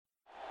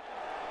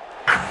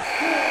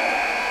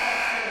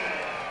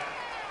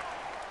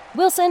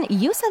Wilson,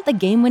 you sent the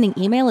game-winning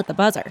email at the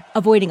buzzer,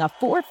 avoiding a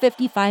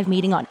 4:55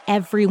 meeting on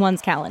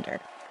everyone's calendar.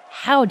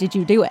 How did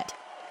you do it?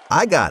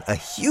 I got a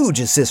huge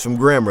assist from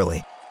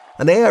Grammarly,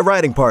 an AI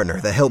writing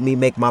partner that helped me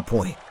make my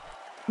point.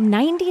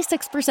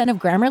 96% of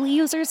Grammarly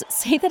users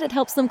say that it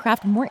helps them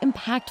craft more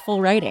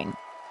impactful writing.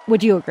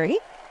 Would you agree?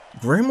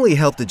 Grammarly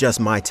helped adjust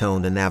my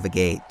tone to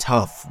navigate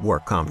tough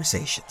work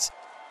conversations.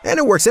 And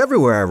it works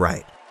everywhere I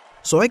write,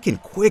 so I can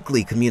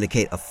quickly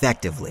communicate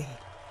effectively.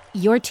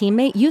 Your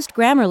teammate used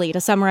Grammarly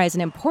to summarize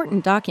an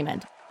important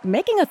document,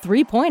 making a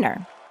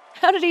 3-pointer.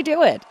 How did he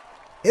do it?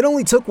 It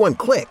only took one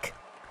click.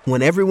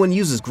 When everyone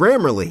uses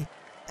Grammarly,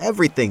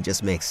 everything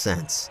just makes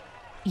sense.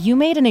 You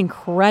made an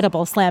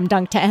incredible slam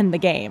dunk to end the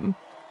game.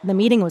 The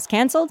meeting was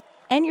canceled,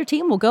 and your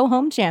team will go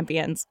home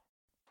champions.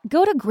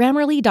 Go to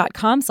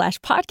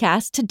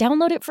Grammarly.com/podcast to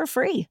download it for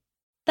free.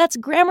 That's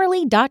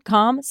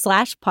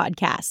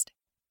Grammarly.com/podcast.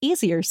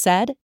 Easier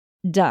said,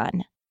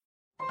 done.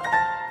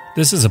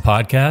 This is a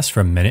podcast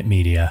from Minute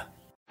Media.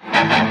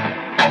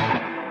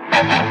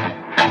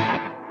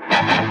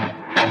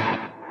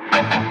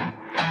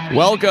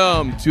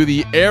 Welcome to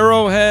the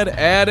Arrowhead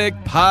Addict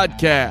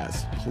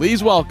Podcast.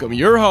 Please welcome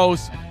your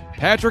hosts,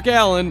 Patrick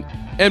Allen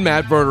and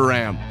Matt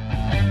Verderam.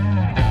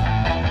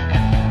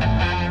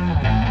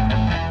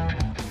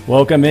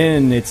 Welcome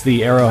in. It's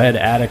the Arrowhead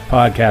Addict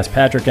Podcast.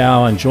 Patrick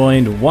Allen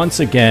joined once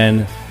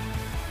again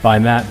by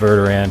Matt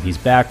Verderam. He's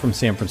back from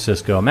San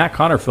Francisco. Matt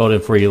Connor filled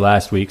in for you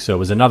last week, so it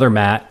was another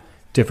Matt,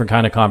 different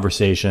kind of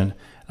conversation.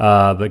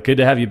 But good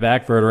to have you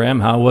back,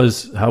 Verderam. How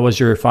was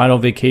your final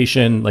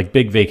vacation, like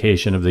big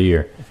vacation of the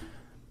year?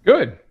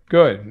 Good.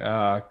 Good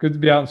to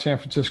be out in San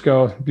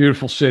Francisco.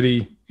 Beautiful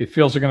city. It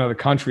feels like another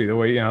country. The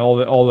way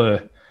all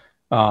the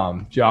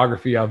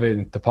geography of it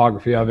and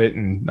topography of it,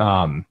 and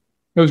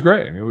it was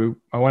great. I mean,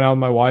 I went out with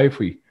my wife.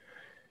 We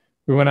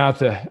went out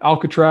to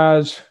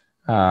Alcatraz.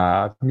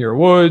 Muir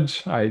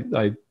Woods.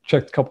 I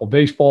checked a couple of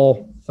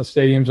baseball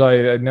stadiums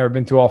I'd never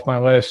been to off my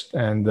list,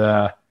 and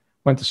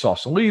went to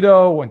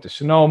Sausalito, went to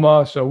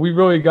Sonoma. So we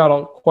really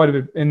got quite a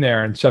bit in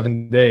there in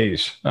 7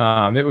 days.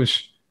 It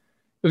was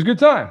a good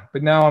time.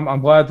 But now I'm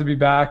glad to be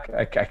back.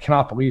 I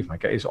cannot believe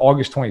it's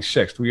August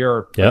 26th. We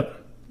are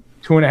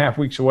 2.5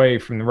 weeks away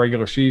from the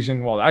regular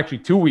season. Well, actually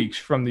 2 weeks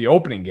from the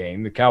opening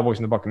game, the Cowboys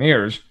and the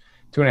Buccaneers.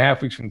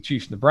 2.5 weeks from the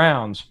Chiefs and the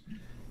Browns.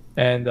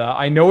 And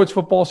I know it's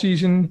football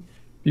season,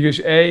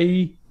 because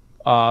A,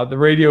 the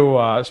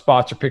radio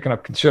spots are picking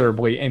up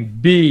considerably,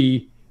 and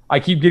B, I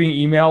keep getting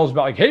emails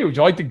about hey, would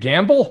you like to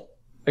gamble?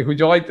 Would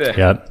you like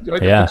to,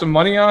 put some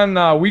money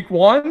on week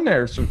one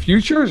or some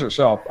futures or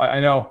so? I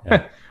know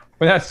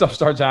when that stuff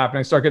starts happening,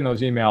 I start getting those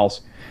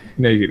emails,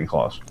 you're getting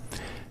close.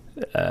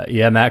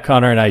 Matt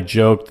Connor and I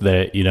joked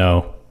that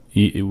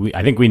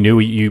I think we knew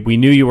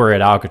you were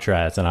at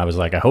Alcatraz, and I was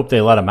like, I hope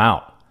they let him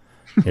out.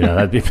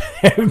 That'd be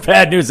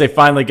bad news. They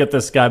finally get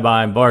this guy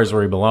behind bars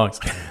where he belongs.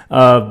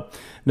 I'm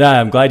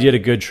glad you had a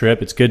good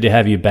trip. It's good to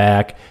have you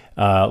back.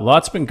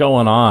 Lots been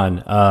going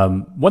on.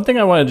 One thing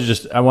I wanted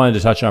to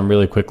touch on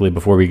really quickly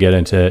before we get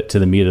into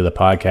the meat of the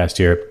podcast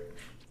here.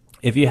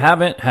 If you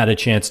haven't had a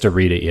chance to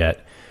read it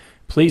yet,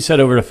 please head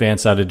over to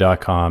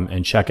fansided.com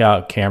and check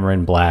out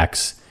Cameron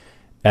Black's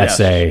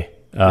essay,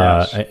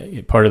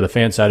 part of the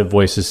Fansided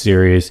Voices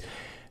series.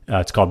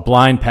 It's called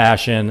Blind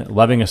Passion,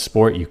 Loving a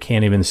Sport You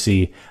Can't Even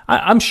See.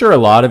 I'm sure a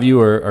lot of you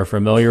are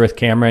familiar with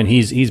Cameron.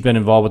 He's been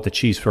involved with the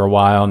Chiefs for a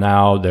while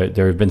now.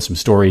 There have been some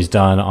stories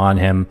done on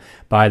him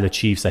by the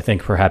Chiefs, I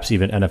think perhaps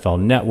even NFL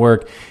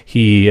Network.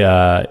 He's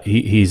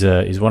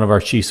one of our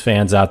Chiefs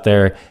fans out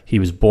there. He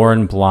was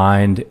born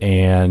blind,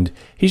 and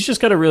he's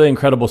just got a really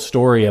incredible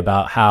story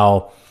about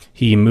how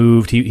he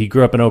moved. He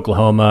grew up in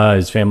Oklahoma.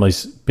 His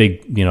family's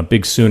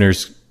big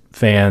Sooners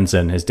fans,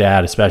 and his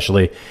dad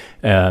especially.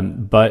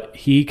 But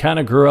he kind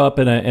of grew up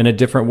in a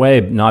different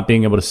way, not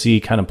being able to see,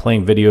 kind of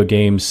playing video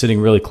games,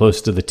 sitting really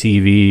close to the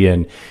TV,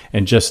 and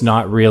just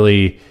not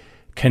really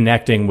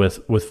connecting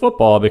with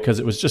football because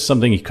it was just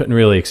something he couldn't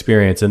really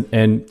experience.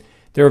 And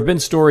there have been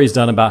stories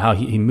done about how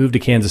he moved to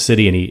Kansas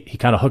City, and he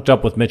kind of hooked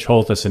up with Mitch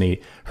Holthus, and he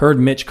heard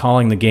Mitch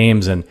calling the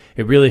games, and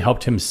it really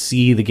helped him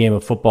see the game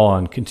of football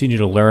and continue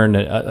to learn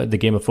the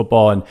game of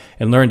football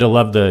and learn to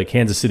love the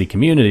Kansas City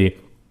community.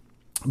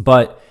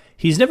 But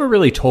he's never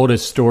really told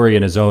his story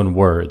in his own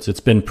words. It's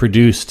been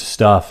produced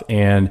stuff,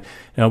 and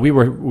we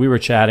were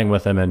chatting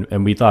with him,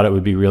 and we thought it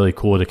would be really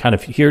cool to kind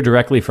of hear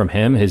directly from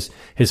him his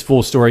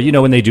full story.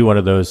 When they do one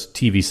of those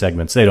TV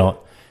segments, they don't.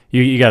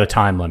 You got a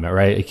time limit,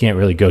 right? You can't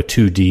really go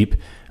too deep.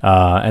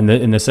 And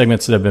the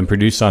segments that have been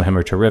produced on him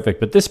are terrific.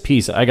 But this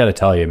piece, I got to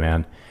tell you,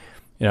 man,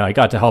 I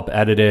got to help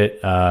edit it.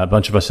 A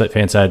bunch of us at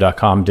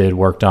fansided.com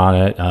worked on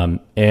it.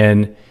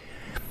 And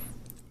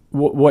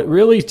what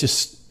really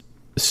just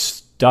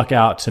stuck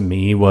out to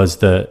me was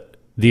the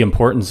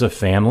importance of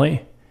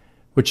family,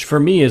 which for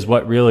me is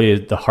what really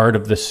the heart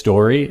of this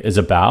story is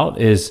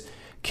about, is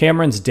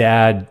Cameron's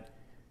dad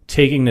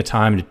taking the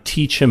time to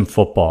teach him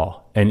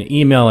football and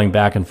emailing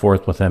back and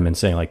forth with him and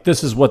saying,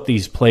 this is what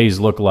these plays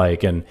look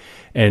like, and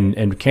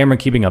Cameron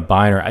keeping a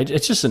binder.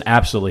 It's just an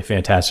absolutely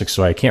fantastic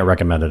story. I can't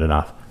recommend it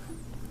enough.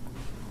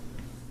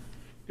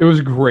 It was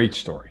a great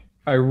story.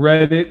 I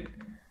read it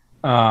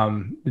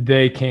the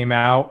day it came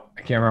out.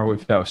 I can't remember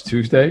if that was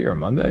Tuesday or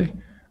Monday,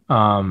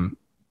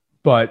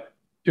 but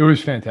it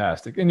was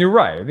fantastic. And you're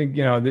right. I think,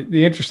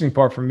 the interesting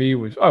part for me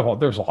was,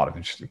 there's a lot of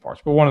interesting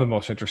parts, but one of the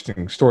most interesting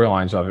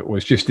storylines of it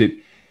was just that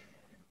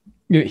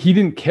he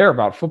didn't care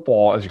about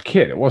football as a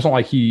kid. It wasn't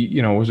like he,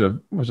 was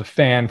a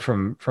fan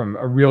from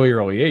a really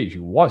early age. He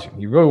wasn't.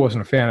 He really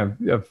wasn't a fan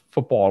of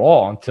football at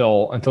all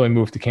until he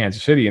moved to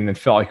Kansas City, and then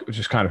felt like it was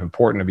just kind of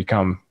important to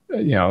become,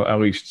 at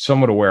least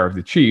somewhat aware of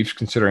the Chiefs,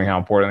 considering how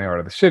important they are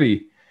to the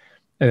city,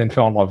 and then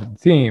fell in love with the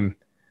team.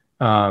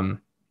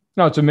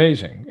 No, it's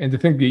amazing. And to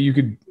think that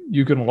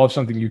you can love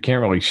something you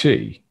can't really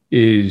see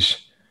is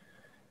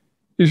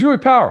really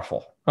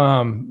powerful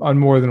on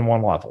more than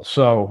one level.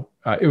 So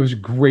it was a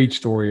great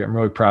story. I'm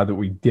really proud that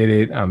we did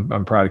it.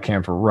 I'm proud of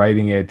Cam for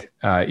writing it.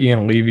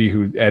 Ian Levy,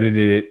 who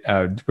edited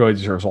it, really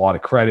deserves a lot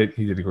of credit.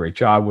 He did a great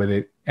job with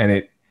it, and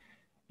it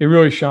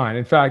really shined.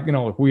 In fact,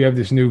 look, we have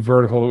this new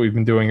vertical that we've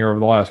been doing here over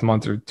the last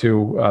month or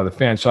two, the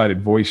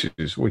Fan-Sided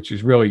Voices, which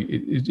is really,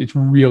 it's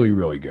really,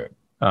 really good.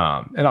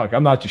 And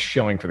I'm not just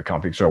shilling for the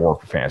company because I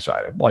work for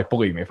Fansided. Like,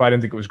 believe me, if I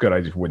didn't think it was good,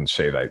 I just wouldn't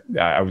say that.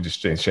 I would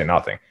just say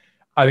nothing.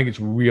 I think it's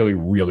really,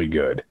 really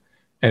good,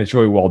 and it's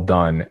really well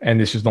done.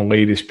 And this is the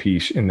latest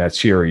piece in that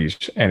series,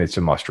 and it's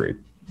a must read.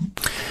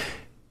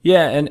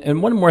 Yeah,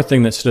 and one more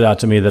thing that stood out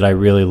to me that I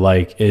really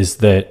like is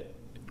that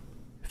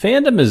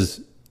fandom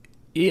is.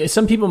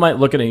 Some people might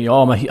look at it,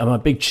 I'm a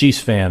big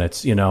Chiefs fan.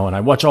 It's and I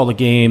watch all the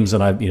games,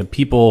 and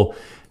people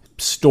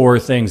store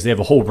things. They have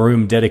a whole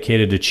room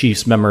dedicated to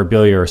Chiefs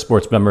memorabilia or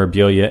sports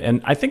memorabilia.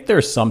 And I think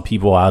there's some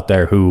people out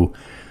there who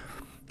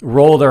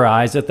roll their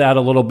eyes at that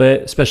a little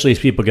bit, especially as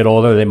people get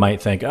older. They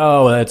might think,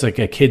 oh, that's like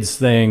a kid's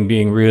thing,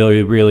 being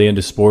really, really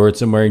into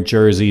sports and wearing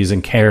jerseys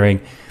and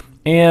caring.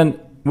 And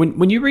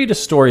when you read a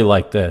story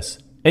like this,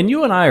 and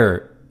you and I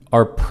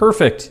are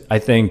perfect, I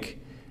think,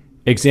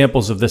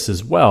 examples of this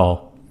as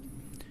well.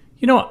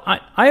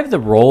 I have the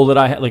role that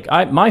I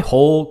had. My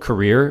whole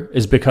career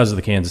is because of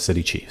the Kansas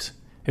City Chiefs.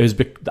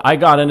 I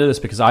got into this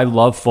because I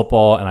love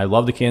football and I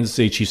love the Kansas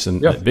City Chiefs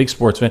and a big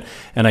sports fan.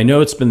 And I know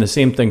it's been the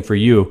same thing for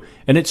you,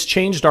 and it's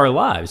changed our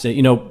lives.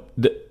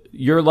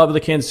 Your love of the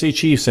Kansas City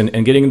Chiefs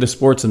and getting into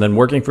sports and then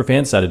working for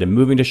Fansided and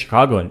moving to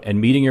Chicago and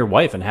meeting your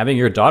wife and having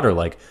your daughter,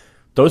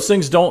 those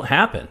things don't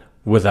happen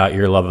without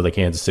your love of the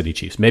Kansas City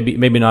Chiefs. Maybe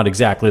not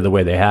exactly the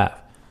way they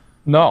have.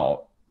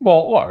 No.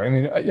 Well, look,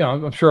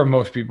 I'm sure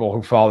most people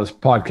who follow this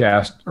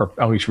podcast are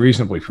at least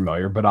reasonably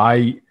familiar, but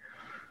I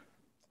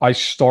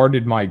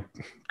started my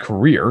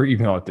career,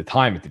 even though at the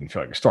time it didn't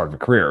feel like a start of a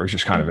career. It was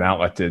just kind of an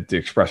outlet to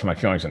express my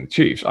feelings on the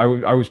Chiefs. I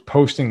was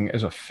posting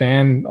as a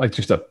fan,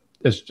 just a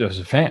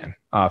fan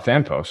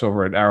post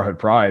over at Arrowhead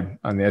Pride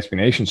on the SB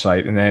Nation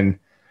site. And then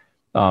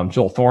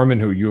Joel Thorman,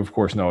 who you of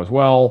course know as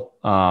well,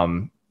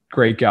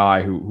 great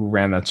guy who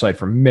ran that site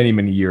for many,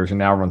 many years and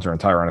now runs our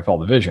entire NFL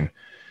division.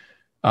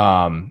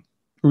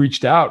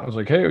 Reached out and was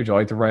like, hey, would you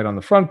like to write on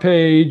the front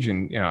page?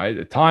 And, at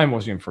the time it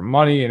wasn't even for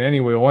money. And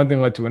anyway, one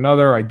thing led to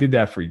another. I did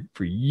that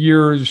for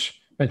years,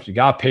 eventually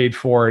got paid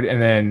for it.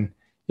 And then,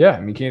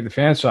 came to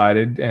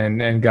Fansided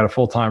and got a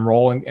full-time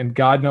role. And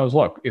God knows,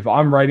 look, if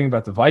I'm writing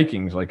about the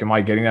Vikings, am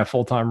I getting that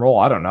full-time role?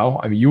 I don't know.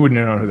 You wouldn't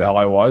have known who the hell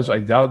I was. I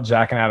doubt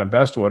Zach and Adam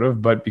Best would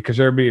have, but because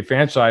everybody at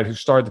Fansided who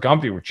started the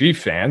company were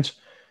Chief fans,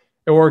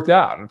 it worked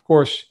out. And of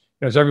course,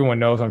 as everyone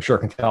knows, I'm sure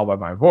can tell by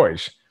my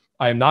voice,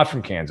 I am not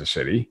from Kansas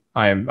City.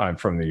 I'm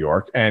from New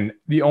York. And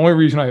the only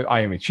reason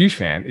I am a Chiefs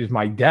fan is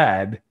my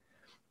dad,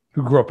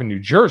 who grew up in New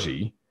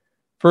Jersey,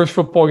 first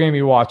football game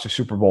he watched was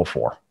Super Bowl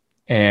IV.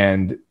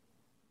 And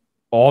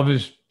all of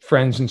his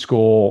friends in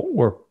school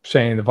were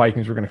saying the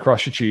Vikings were going to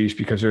crush the Chiefs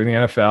because they're in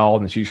the NFL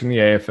and the Chiefs are in the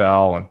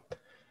AFL. And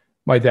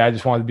my dad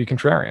just wanted to be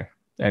contrarian.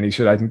 And he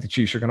said, I think the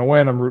Chiefs are going to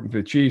win. I'm rooting for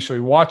the Chiefs. So he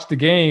watched the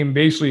game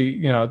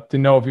basically, to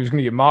know if he was going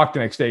to get mocked the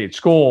next day at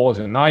school as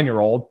a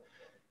 9-year-old.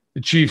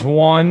 The Chiefs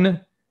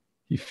won.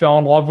 He fell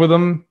in love with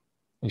them.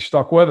 He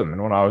stuck with them.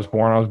 And when I was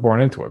born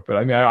into it.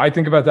 But I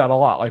think about that a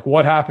lot.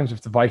 What happens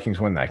if the Vikings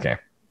win that game?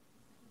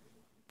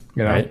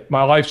 Right.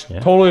 My life's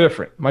totally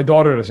different. My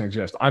daughter doesn't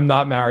exist. I'm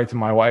not married to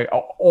my wife.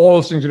 All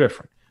those things are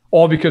different.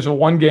 All because of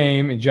one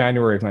game in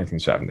January of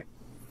 1970.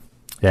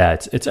 Yeah,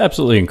 it's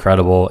absolutely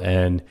incredible.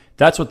 And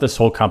that's what this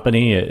whole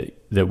company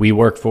that we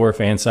work for,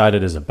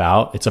 Fansided, is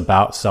about. It's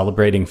about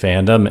celebrating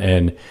fandom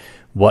and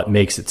what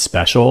makes it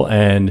special.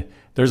 And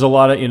there's a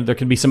lot of, there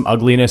can be some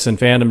ugliness in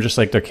fandom, just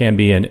like there can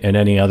be in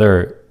any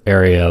other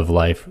area of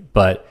life.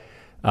 But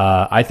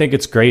I think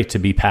it's great to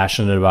be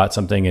passionate about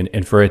something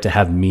and for it to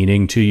have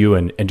meaning to you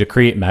and to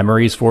create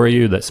memories for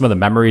you. That some of the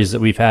memories that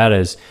we've had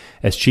as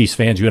Chiefs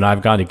fans, you and I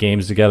have gone to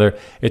games together.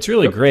 It's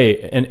really great.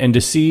 And to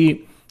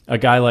see a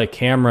guy like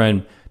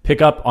Cameron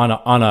pick up on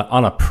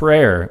a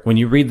prayer. When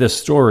you read this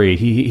story,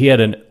 he had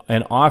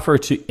an offer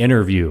to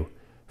interview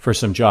for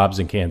some jobs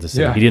in Kansas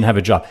City. Yeah. He didn't have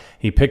a job.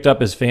 He picked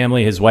up his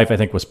family. His wife, I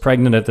think, was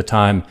pregnant at the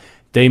time.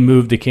 They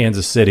moved to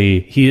Kansas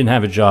City. He didn't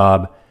have a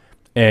job,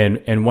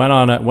 and went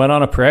on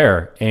a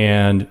prayer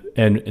and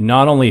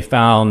not only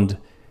found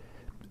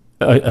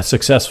a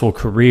successful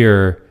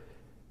career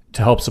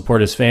to help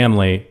support his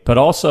family, but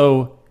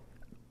also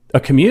a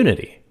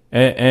community.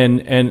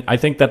 And I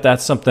think that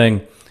that's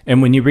something.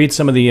 And when you read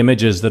some of the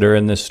images that are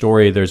in this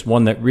story, there's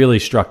one that really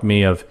struck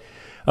me of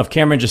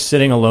Cameron just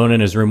sitting alone in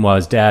his room while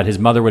his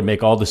mother would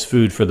make all this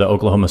food for the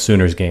Oklahoma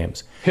Sooners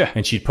games. Yeah.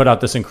 And she'd put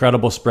out this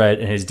incredible spread,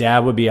 and his dad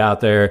would be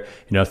out there,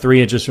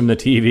 3 inches from the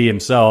TV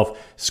himself,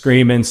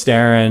 screaming,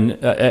 staring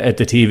at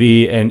the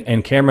TV.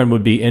 And Cameron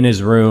would be in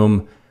his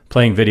room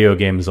playing video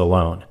games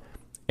alone.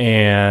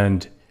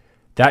 And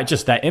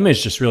that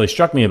image just really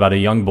struck me about a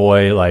young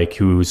boy like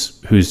who's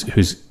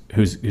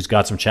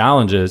got some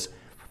challenges.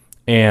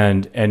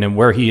 And then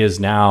where he is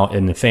now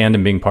and the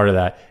fandom being part of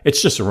that,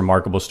 it's just a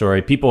remarkable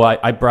story. People,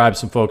 I bribed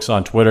some folks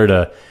on Twitter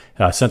to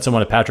send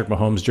someone a Patrick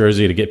Mahomes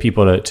jersey to get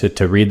people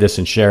to read this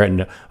and share it.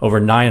 And over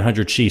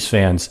 900 Chiefs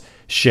fans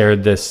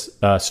shared this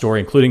story,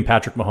 including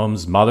Patrick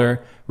Mahomes'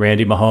 mother,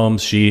 Randy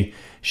Mahomes. She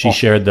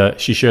shared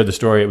the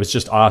story. It was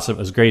just awesome. It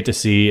was great to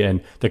see,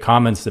 and the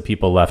comments that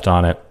people left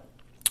on it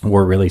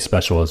were really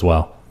special as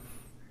well.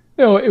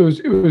 It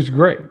was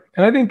great,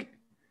 and I think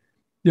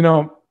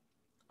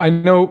I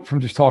know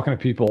from just talking to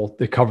people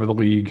that cover the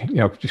league,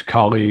 just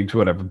colleagues,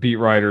 whatever, beat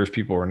writers,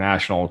 people who are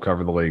national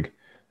cover the league.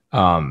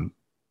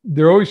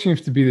 There always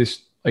seems to be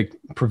this like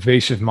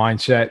pervasive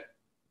mindset,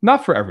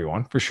 not for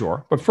everyone, for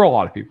sure, but for a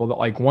lot of people that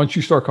like once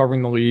you start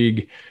covering the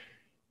league,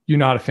 you're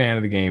not a fan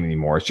of the game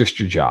anymore. It's just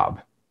your job,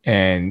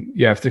 and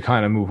you have to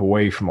kind of move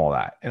away from all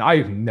that. And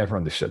I've never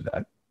understood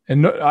that,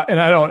 and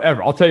I don't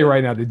ever. I'll tell you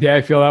right now, the day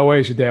I feel that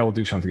way is the day I will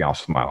do something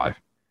else with my life.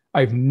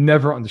 I've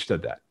never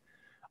understood that.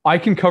 I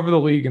can cover the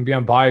league and be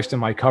unbiased in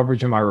my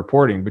coverage and my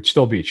reporting, but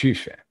still be a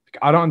Chiefs fan.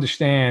 I don't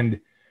understand.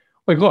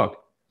 Like,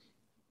 look,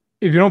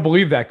 if you don't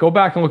believe that, go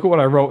back and look at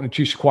what I wrote when the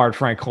Chiefs acquired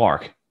Frank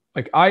Clark.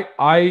 Like,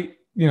 I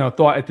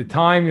thought at the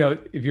time,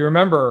 if you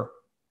remember,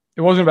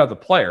 it wasn't about the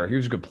player. He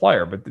was a good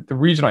player, but the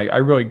reason I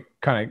really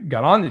kind of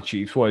got on the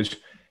Chiefs was,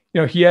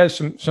 he has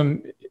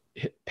some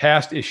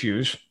past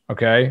issues,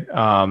 okay,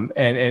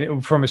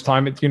 and from his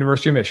time at the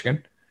University of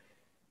Michigan,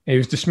 and he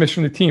was dismissed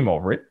from the team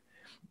over it,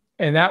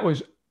 and that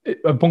was,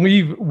 I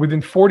believe,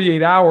 within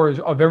 48 hours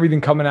of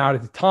everything coming out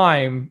at the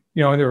time,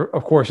 and there,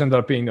 of course, ended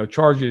up being no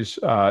charges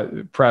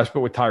pressed, but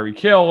with Tyreek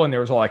Hill, and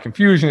there was all that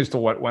confusion as to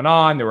what went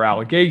on. There were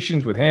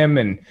allegations with him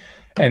and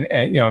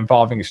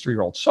involving his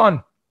 3-year-old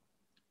son.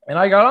 And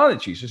I got on the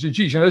Chiefs. I said,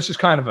 geez, this is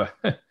kind of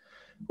a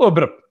little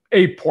bit of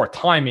A, poor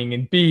timing,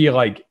 and B,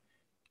 like,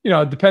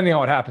 depending on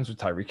what happens with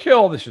Tyreek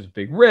Hill, this is a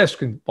big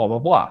risk and blah, blah,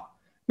 blah.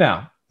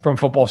 Now, from a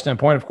football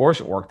standpoint, of course,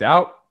 it worked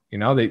out.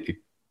 They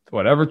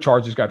whatever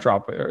charges got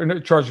dropped, or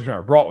charges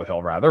were brought with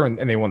Hill rather,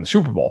 and they won the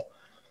Super Bowl.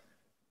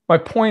 My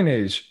point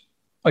is,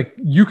 like,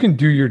 you can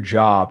do your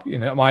job, in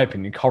my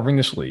opinion, covering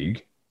this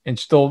league and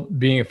still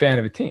being a fan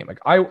of a team. Like,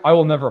 I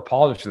will never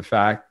apologize for the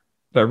fact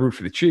that I root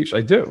for the Chiefs.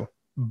 I do.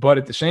 But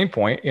at the same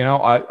point,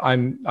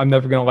 I'm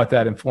never going to let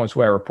that influence the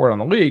way I report on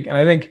the league. And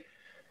I think,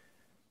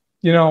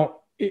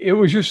 it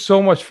was just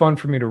so much fun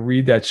for me to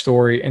read that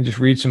story and just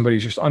read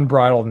somebody's just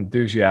unbridled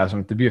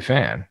enthusiasm to be a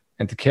fan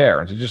and to care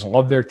and to just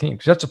love their team.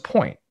 Because that's a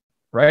point,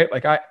 right?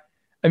 Like, I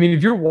mean,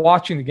 if you're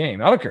watching the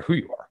game, I don't care who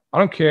you are. I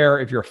don't care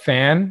if you're a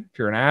fan, if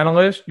you're an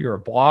analyst, you're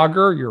a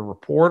blogger, you're a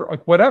reporter,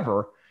 like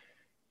whatever.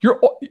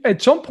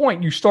 At some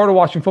point, you started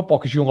watching football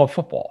because you love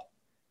football.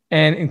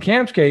 And in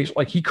Cam's case,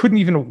 like, he couldn't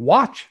even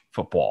watch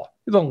football.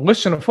 He doesn't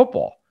listen to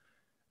football.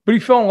 But he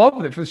fell in love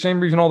with it for the same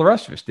reason all the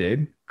rest of us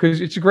did,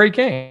 because it's a great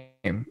game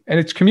and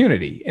it's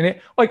community. And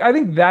I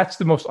think that's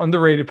the most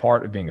underrated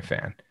part of being a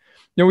fan.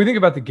 We think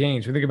about the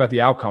games, we think about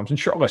the outcomes. And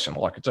sure, listen,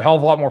 look, it's a hell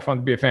of a lot more fun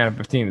to be a fan of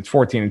 15 that's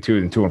 14-2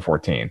 than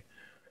 2-14.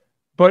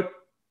 But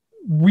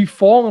we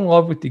fall in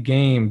love with the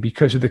game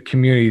because of the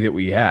community that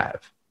we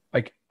have.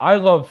 Like, I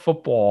love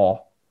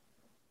football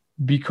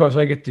because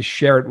I get to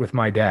share it with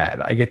my dad.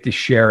 I get to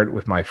share it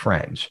with my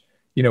friends.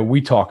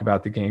 We talk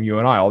about the game, you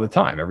and I, all the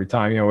time, every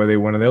time, whether they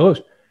win or they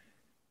lose.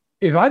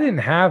 If I didn't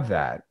have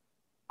that,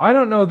 I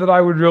don't know that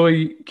I would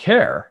really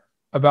care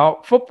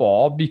about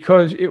football,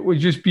 because it would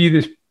just be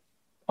this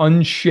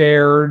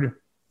unshared,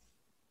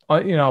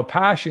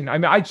 passion. I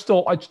mean, I'd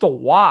still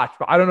watch,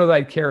 but I don't know that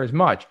I'd care as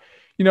much.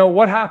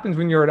 What happens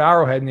when you're at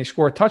Arrowhead and they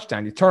score a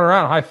touchdown? You turn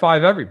around and high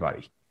five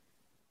everybody.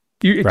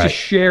 It's right. A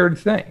shared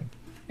thing.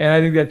 And I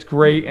think that's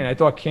great. And I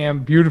thought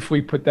Cam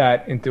beautifully put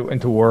that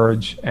into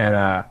words.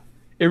 And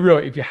it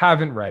really, if you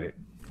haven't read it,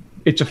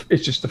 it's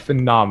just a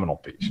phenomenal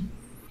piece.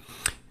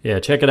 Yeah,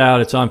 check it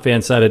out. It's on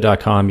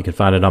fansided.com. You can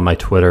find it on my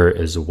Twitter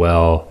as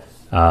well.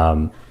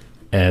 And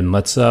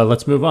let's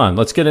move on.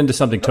 Let's get into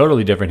something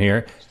totally different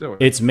here.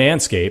 It's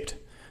Manscaped.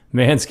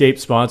 Manscaped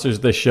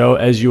sponsors the show,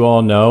 as you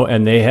all know,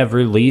 and they have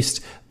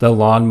released the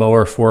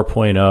Lawnmower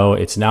 4.0.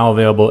 It's now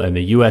available in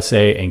the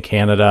USA and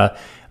Canada.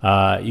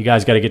 You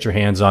guys got to get your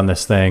hands on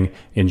this thing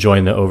and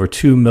join the over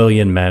 2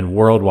 million men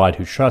worldwide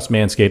who trust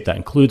Manscaped. That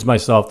includes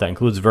myself. That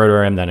includes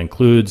Verderame. That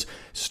includes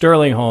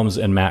Sterling Holmes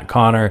and Matt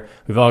Connor.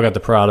 We've all got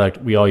the product.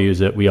 We all use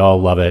it. We all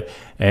love it.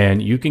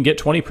 And you can get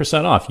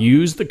 20% off.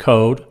 Use the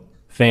code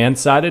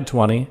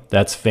FanSided20.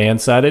 That's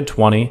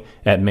FanSided20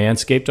 at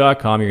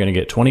manscaped.com. You're going to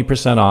get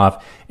 20%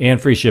 off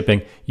and free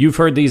shipping. You've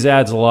heard these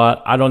ads a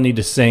lot. I don't need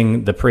to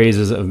sing the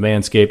praises of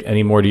Manscaped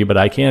anymore to you, but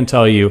I can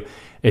tell you,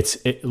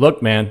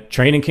 look, man,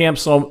 training camp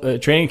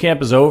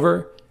is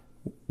over.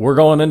 We're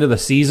going into the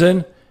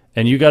season,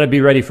 and you got to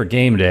be ready for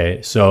game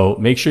day. So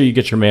make sure you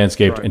get your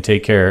Manscaped and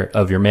take care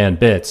of your man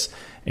bits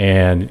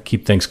and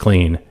keep things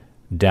clean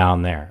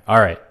down there. All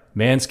right,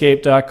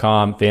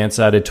 manscaped.com,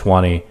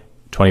 FanSided20,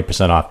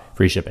 20% off,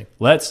 free shipping.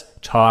 Let's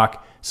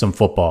talk some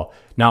football.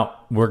 Now,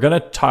 we're going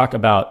to talk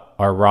about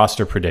our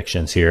roster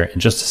predictions here in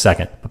just a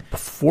second. But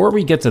before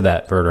we get to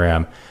that,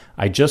 Verderame,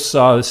 I just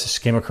saw this,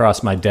 just came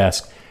across my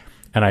desk,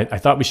 and I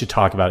thought we should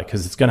talk about it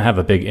because it's going to have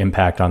a big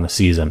impact on the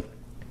season.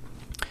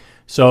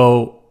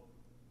 So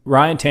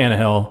Ryan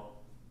Tannehill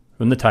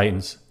from the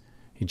Titans,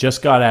 he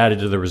just got added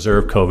to the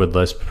reserve COVID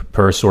list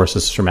per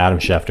sources from Adam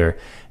Schefter,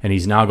 and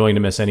he's now going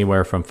to miss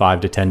anywhere from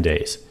 5 to 10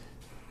 days.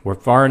 We're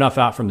far enough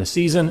out from the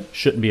season,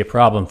 shouldn't be a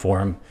problem for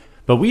him.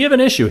 But we have an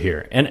issue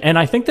here, and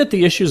I think that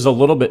the issue is a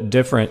little bit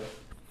different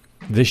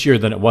this year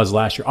than it was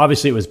last year.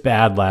 Obviously, it was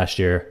bad last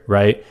year,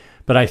 right?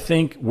 But I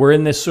think we're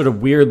in this sort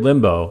of weird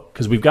limbo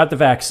because we've got the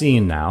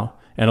vaccine now,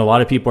 and a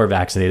lot of people are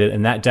vaccinated,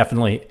 and that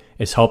definitely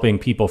is helping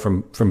people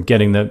from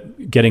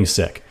getting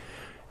sick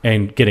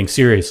and getting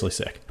seriously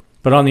sick.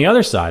 But on the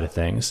other side of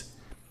things,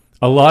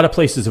 a lot of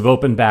places have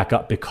opened back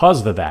up because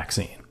of the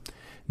vaccine.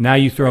 Now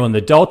you throw in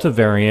the Delta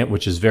variant,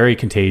 which is very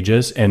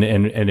contagious and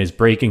is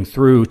breaking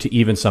through to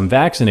even some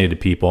vaccinated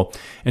people.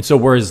 And so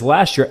whereas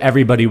last year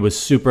everybody was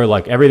super,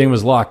 like everything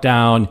was locked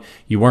down,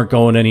 you weren't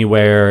going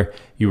anywhere,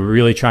 you were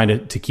really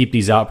trying to keep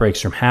these outbreaks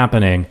from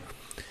happening.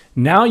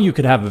 Now you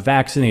could have a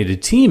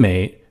vaccinated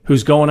teammate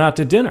who's going out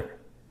to dinner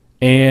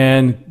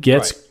and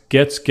gets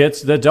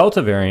the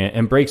Delta variant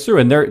and breaks through.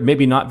 And they're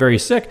maybe not very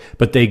sick,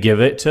 but they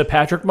give it to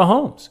Patrick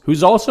Mahomes,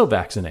 who's also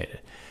vaccinated.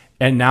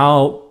 And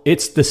now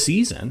it's the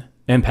season,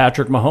 and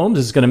Patrick Mahomes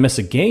is going to miss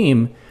a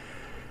game.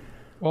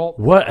 Well,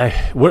 what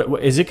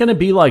is it going to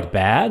be like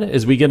bad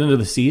as we get into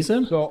the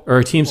season? Or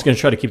are teams going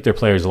to try to keep their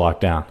players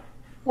locked down?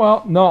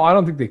 Well, no, I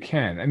don't think they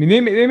can. I mean,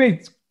 they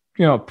may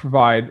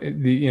provide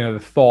the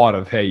thought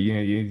of, hey, you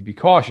need to be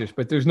cautious,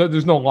 but there's no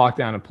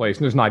lockdown in place,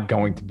 and there's not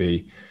going to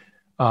be.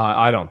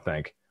 I don't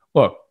think.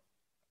 Look,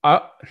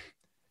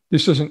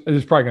 this is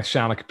probably going to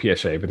sound like a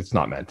PSA, but it's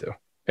not meant to.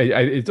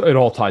 It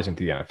all ties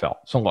into the NFL.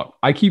 So look,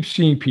 I keep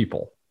seeing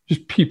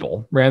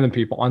random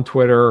people on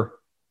Twitter,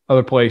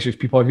 other places,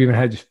 people I've even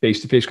had just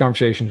face-to-face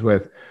conversations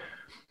with,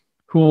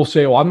 who will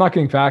say, well, I'm not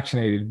getting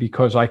vaccinated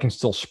because I can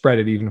still spread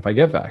it even if I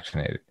get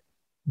vaccinated.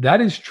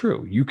 That is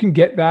true. You can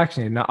get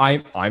vaccinated. Now,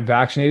 I'm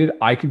vaccinated.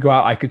 I could go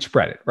out. I could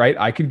spread it, right?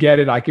 I could get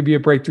it. I could be a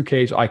breakthrough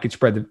case. I could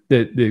spread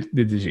the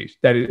disease,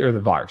 or the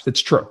virus. That's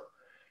true.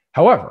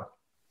 However,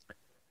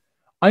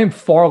 I am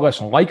far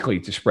less likely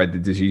to spread the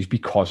disease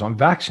because I'm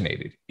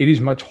vaccinated. It is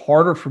much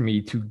harder for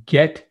me to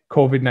get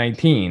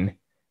COVID-19,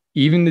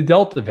 even the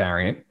Delta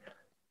variant,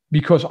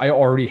 because I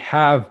already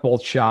have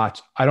both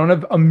shots. I don't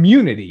have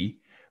immunity,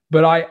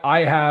 but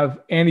I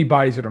have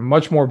antibodies that are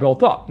much more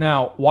built up.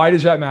 Now, why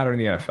does that matter in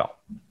the NFL?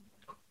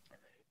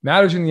 It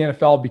matters in the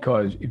NFL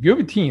because if you have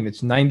a team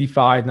that's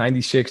 95,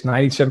 96,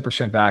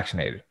 97%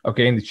 vaccinated,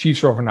 okay, and the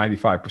Chiefs are over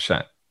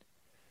 95%,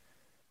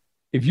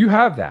 if you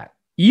have that,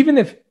 even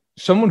if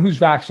someone who's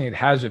vaccinated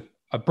has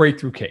a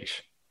breakthrough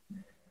case,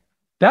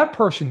 that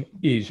person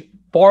is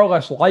far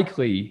less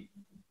likely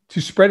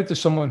to spread it to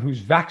someone who's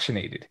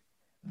vaccinated.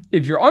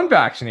 If you're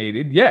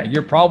unvaccinated, yeah,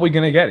 you're probably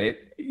going to get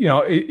it,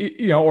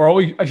 or at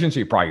least, I shouldn't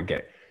say you're probably going to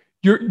get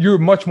it. You're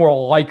much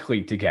more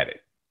likely to get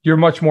it. You're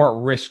much more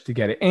at risk to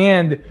get it.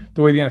 And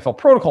the way the NFL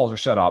protocols are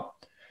set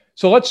up.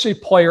 So let's say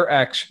player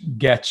X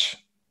gets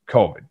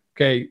COVID.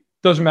 Okay.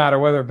 Doesn't matter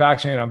whether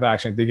vaccinated or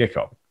unvaccinated, they get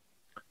COVID.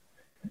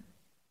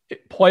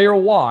 Player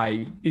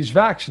Y is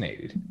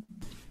vaccinated.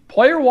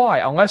 Player Y,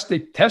 unless they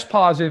test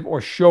positive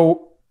or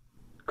show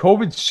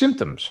COVID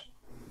symptoms,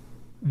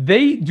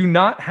 they do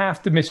not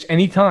have to miss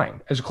any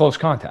time as a close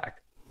contact.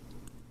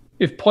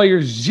 If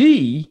player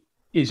Z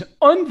is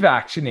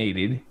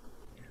unvaccinated,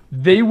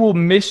 they will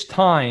miss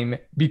time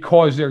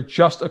because they're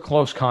just a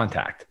close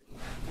contact.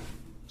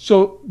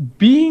 So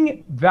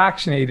being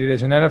vaccinated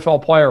as an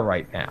NFL player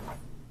right now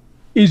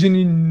is an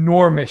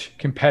enormous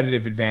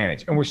competitive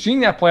advantage. And we're seeing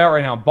that play out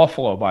right now in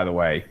Buffalo, by the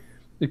way.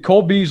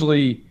 Cole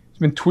Beasley has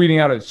been tweeting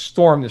out a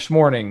storm this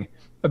morning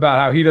about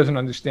how he doesn't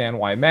understand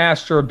why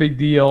masks are a big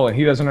deal, and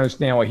he doesn't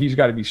understand why he's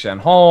got to be sent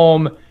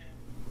home.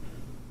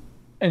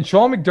 And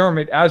Sean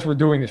McDermott, as we're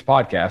doing this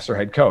podcast, our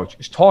head coach,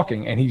 is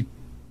talking, and he's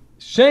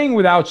saying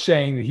without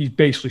saying that he's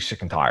basically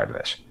sick and tired of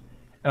this.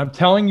 And I'm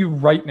telling you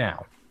right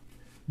now,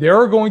 there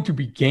are going to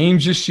be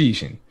games this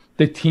season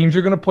that teams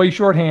are going to play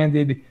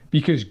shorthanded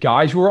because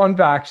guys who are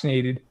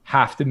unvaccinated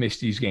have to miss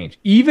these games.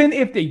 Even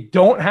if they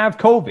don't have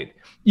COVID,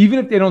 even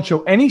if they don't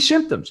show any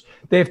symptoms,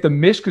 they have to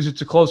miss because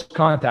it's a close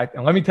contact.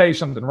 And let me tell you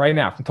something right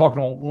now. I'm talking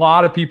to a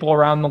lot of people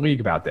around the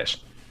league about this.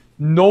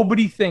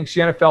 Nobody thinks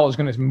the NFL is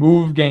going to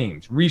move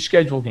games,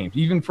 reschedule games,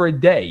 even for a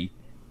day,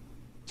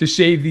 to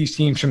save these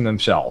teams from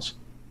themselves.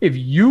 If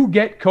you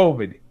get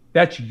COVID,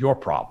 that's your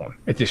problem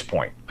at this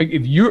point. Like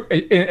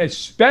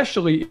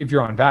especially if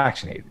you're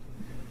unvaccinated.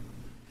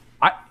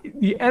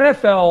 The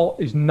NFL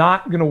is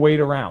not going to wait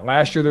around.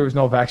 Last year, there was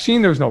no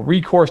vaccine. There was no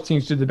recourse.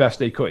 Teams did the best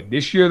they could.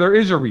 This year, there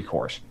is a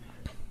recourse.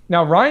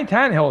 Now, Ryan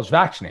Tannehill is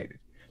vaccinated,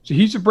 so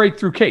he's a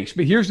breakthrough case.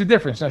 But here's the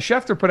difference. Now,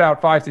 Schefter put out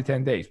 5 to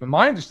 10 days. But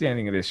my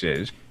understanding of this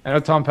is, I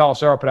know Tom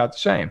Pelissero put out the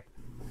same.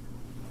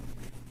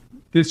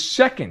 The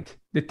second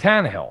that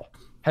Tannehill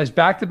has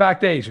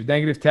back-to-back days with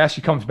negative tests,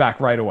 he comes back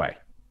right away.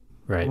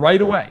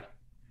 Right away.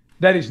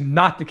 That is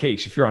not the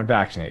case if you're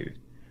unvaccinated.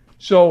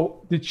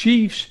 So the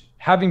Chiefs,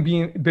 having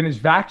been as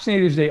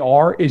vaccinated as they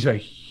are, is a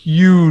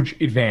huge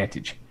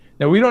advantage.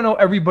 Now, we don't know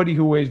everybody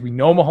who is. We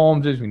know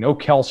Mahomes is. We know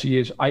Kelsey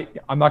is.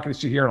 I'm not going to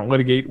sit here and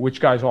litigate which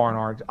guys are and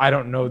aren't. I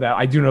don't know that.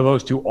 I do know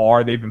those two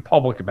are. They've been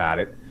public about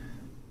it.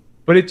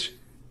 But it's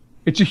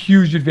a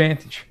huge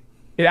advantage.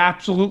 It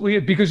absolutely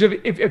is. Because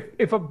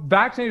if a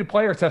vaccinated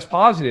player tests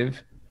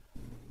positive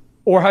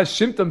or has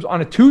symptoms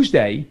on a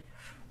Tuesday,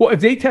 well, if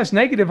they test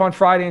negative on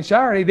Friday and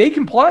Saturday, they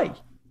can play.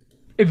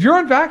 If you're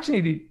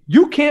unvaccinated,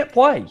 you can't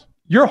play.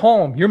 You're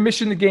home. You're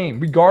missing the game,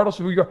 regardless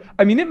of who you are.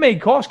 I mean, it may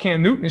cost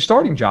Cam Newton his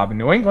starting job in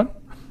New England.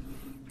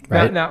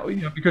 Right. Now,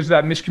 because of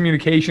that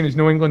miscommunication, as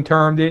New England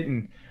termed it,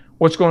 and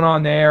what's going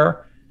on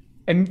there.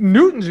 And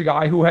Newton's a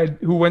guy who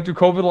went through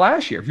COVID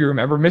last year, if you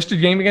remember, missed a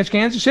game against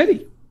Kansas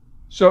City.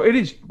 So it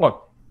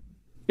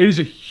is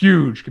a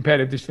huge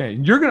competitive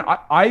disadvantage.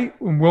 I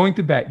am willing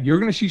to bet you're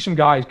going to see some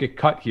guys get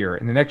cut here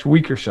in the next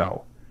week or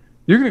so.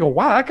 You're going to go,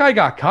 wow, that guy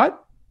got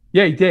cut?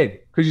 Yeah, he did,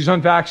 because he's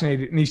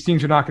unvaccinated, and these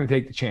teams are not going to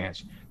take the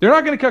chance. They're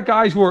not going to cut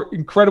guys who are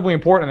incredibly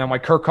important to them,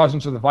 like Kirk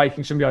Cousins or the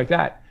Vikings, somebody like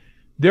that.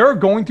 There are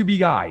going to be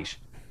guys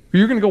who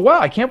you're going to go, wow,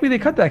 I can't believe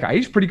they cut that guy.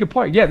 He's a pretty good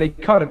player. Yeah, they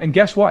cut him. And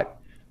guess what?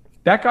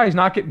 That guy is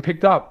not getting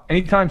picked up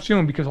anytime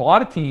soon, because a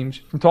lot of teams,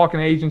 from talking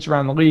to agents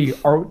around the league,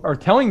 are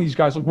telling these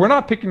guys, look, we're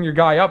not picking your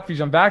guy up if he's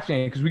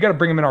unvaccinated because we got to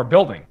bring him in our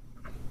building.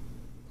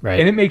 Right.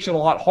 And it makes it a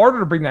lot harder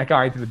to bring that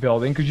guy into the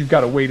building because you've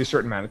got to wait a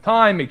certain amount of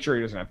time, make sure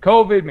he doesn't have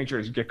COVID, make sure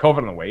he doesn't get COVID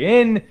on the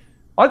way in. A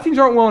lot of teams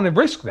aren't willing to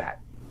risk that.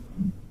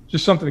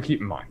 Just something to keep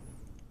in mind.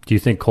 Do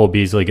you think Cole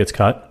Beasley gets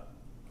cut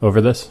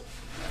over this?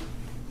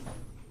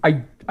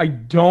 I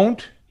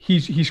don't.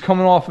 He's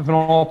coming off of an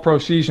all-pro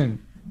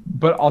season,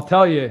 but I'll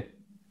tell you,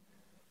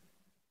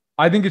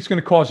 I think it's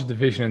going to cause a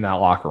division in that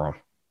locker room.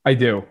 I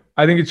do.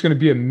 I think it's going to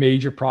be a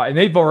major problem. And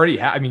they've already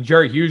had,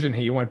 Jerry Hughes and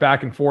he went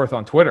back and forth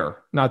on Twitter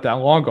not that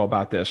long ago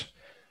about this,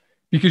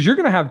 because you're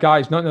going to have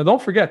guys. Now,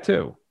 don't forget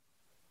too,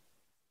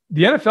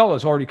 the NFL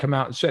has already come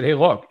out and said, hey,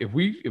 look, if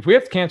we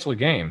have to cancel a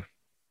game,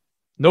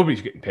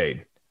 nobody's getting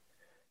paid.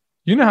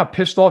 You know how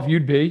pissed off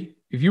you'd be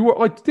if you were,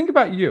 like, think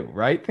about you,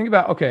 right? Think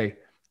about, okay,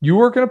 you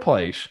work in a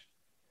place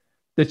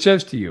that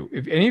says to you,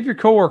 if any of your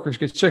coworkers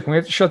get sick and we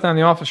have to shut down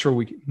the office for a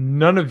week,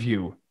 none of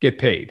you get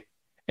paid.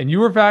 And you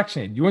were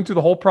vaccinated. You went through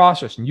the whole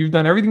process and you've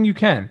done everything you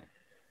can.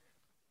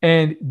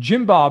 And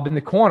Jim Bob in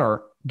the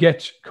corner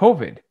gets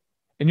COVID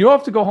and you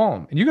have to go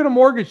home and you got a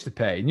mortgage to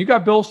pay and you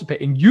got bills to pay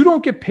and you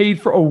don't get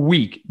paid for a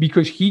week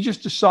because he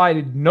just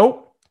decided,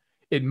 nope,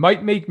 it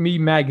might make me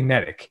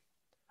magnetic.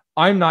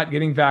 I'm not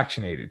getting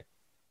vaccinated.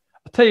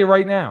 I'll tell you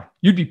right now,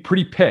 you'd be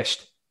pretty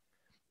pissed.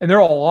 And there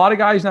are a lot of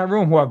guys in that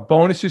room who have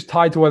bonuses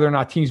tied to whether or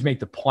not teams make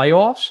the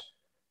playoffs.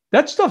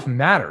 That stuff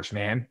matters,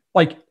 man.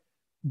 Like,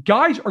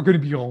 guys are going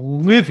to be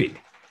livid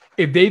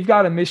if they've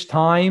got to miss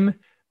time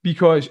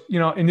because,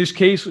 in this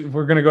case, if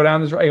we're going to go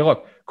down this, hey,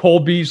 look,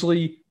 Cole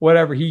Beasley,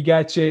 whatever, he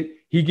gets it.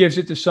 He gives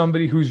it to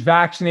somebody who's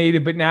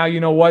vaccinated, but now,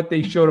 you know what?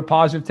 They showed a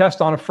positive test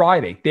on a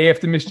Friday. They have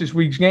to miss this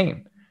week's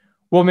game.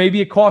 Well,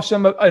 maybe it costs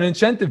them an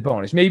incentive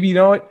bonus. Maybe, you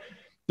know what?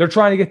 They're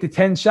trying to get to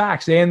 10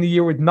 sacks. They end the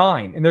year with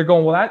 9. And they're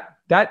going, well,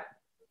 that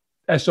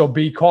SOB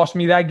cost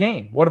me that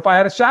game. What if I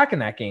had a sack in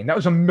that game? That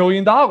was $1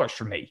 million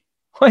for me.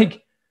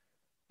 Like,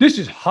 this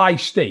is high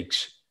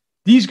stakes.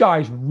 These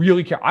guys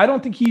really care. I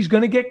don't think he's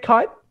going to get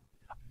cut,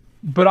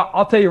 but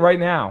I'll tell you right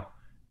now,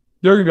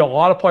 there are going to be a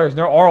lot of players, and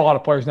there are a lot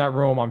of players in that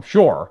room, I'm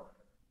sure,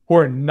 who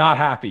are not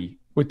happy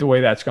with the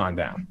way that's gone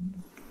down.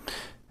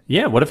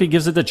 Yeah, what if he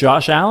gives it to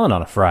Josh Allen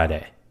on a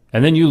Friday?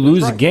 And then you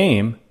lose a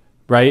game,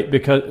 right?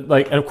 Because,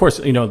 and of course,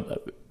 I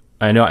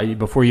know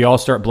before you all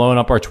start blowing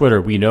up our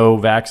Twitter, we know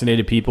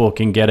vaccinated people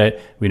can get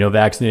it. We know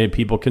vaccinated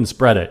people can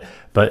spread it.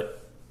 But,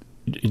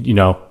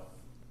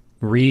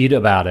 read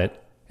about it.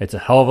 It's a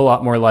hell of a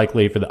lot more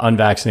likely for the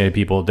unvaccinated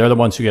people. They're the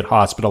ones who get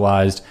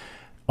hospitalized,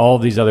 all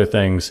of these other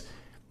things.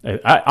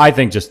 I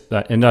think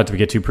and not to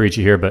get too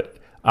preachy here, but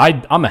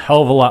I'm a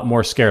hell of a lot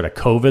more scared of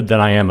COVID than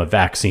I am a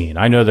vaccine.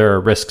 I know there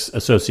are risks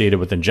associated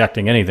with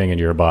injecting anything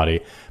into your body,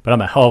 but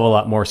I'm a hell of a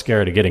lot more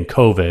scared of getting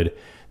COVID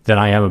than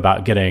I am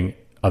about getting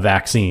a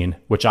vaccine,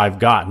 which I've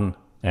gotten.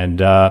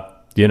 And,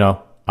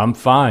 I'm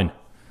fine.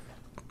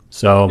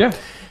 So yeah.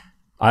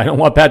 I don't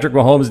want Patrick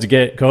Mahomes to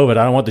get COVID.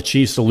 I don't want the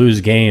Chiefs to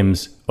lose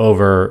games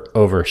over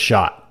a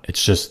shot.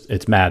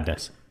 It's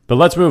madness. But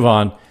let's move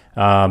on.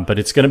 But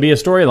it's going to be a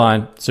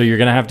storyline, so you're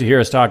going to have to hear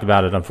us talk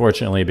about it,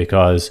 unfortunately,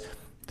 because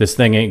this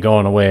thing ain't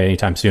going away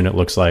anytime soon, it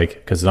looks like,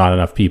 because not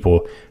enough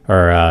people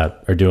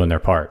are doing their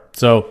part.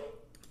 So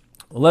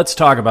let's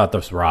talk about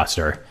this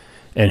roster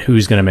and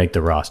who's going to make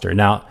the roster.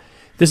 Now,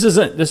 this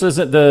isn't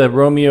the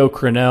Romeo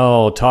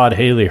Crennel, Todd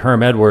Haley,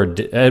 Herm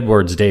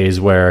Edwards days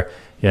where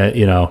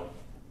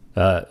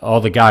all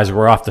the guys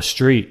were off the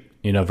street.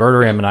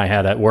 Verderam and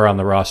I were on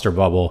the roster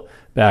bubble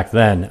back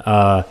then.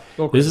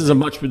 This is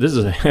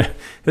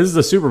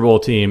a Super Bowl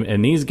team,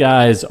 and these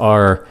guys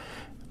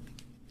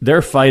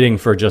they're fighting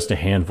for just a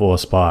handful of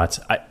spots.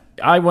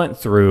 I went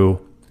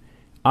through.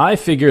 I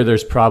figure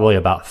there's probably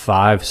about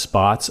 5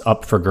 spots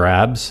up for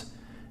grabs,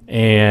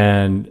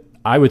 and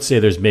I would say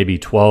there's maybe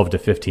 12 to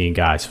 15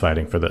 guys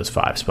fighting for those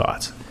 5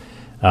 spots.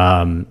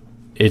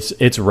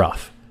 It's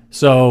rough.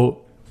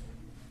 So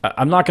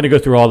I'm not going to go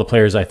through all the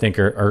players I think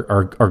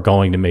are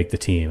going to make the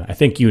team. I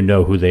think you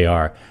know who they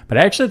are. But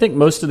I actually think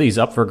most of these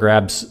up for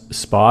grabs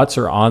spots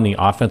are on the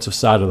offensive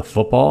side of the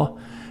football.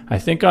 I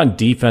think on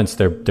defense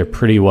they're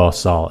pretty well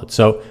solid.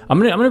 So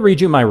I'm gonna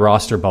read you my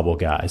roster bubble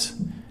guys,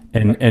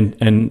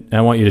 and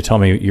I want you to tell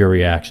me your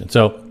reaction.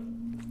 So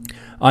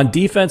on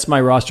defense, my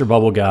roster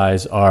bubble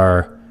guys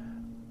are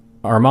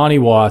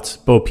Armani Watts,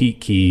 Bo Pete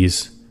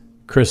Keys,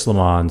 Chris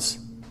Lamons,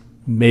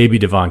 maybe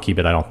Devon Key,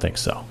 but I don't think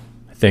so.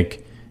 I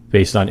think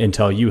based on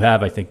intel you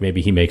have, I think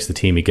maybe he makes the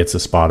team. He gets a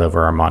spot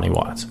over Armani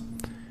Watts.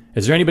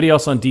 Is there anybody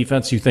else on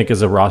defense you think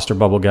is a roster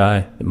bubble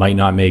guy that might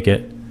not make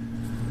it?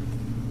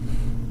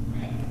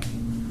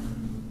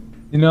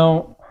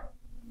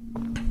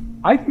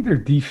 I think their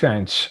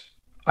defense,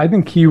 I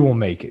think Key will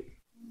make it.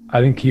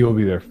 I think Key will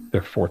be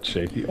their fourth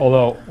safety.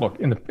 Although, look,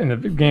 in the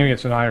game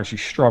against the Niners, he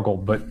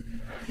struggled, but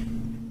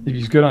if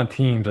he's good on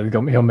teams, I think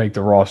he'll make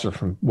the roster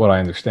from what I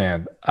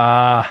understand.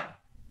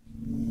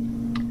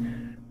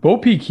 Bo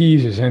P.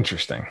 Keys is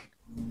interesting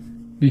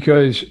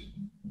because,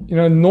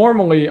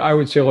 normally I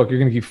would say, look, you're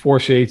going to keep 4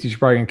 safeties. You're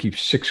probably going to keep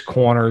 6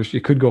 corners. You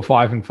could go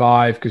 5 and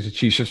 5 because the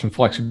Chiefs have some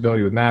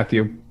flexibility with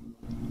Matthew.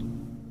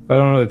 But I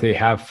don't know that they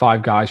have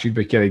 5 guys who'd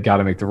be, they got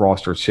to make the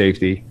roster at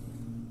safety.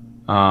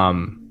 I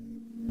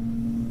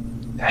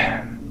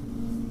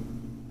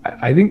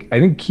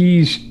think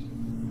Keys.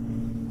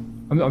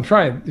 I'm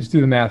trying to just do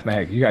the math in my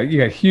head. You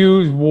got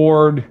Hughes,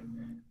 Ward,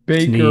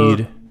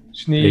 Baker,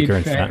 Snead, Baker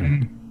and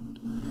Fenton.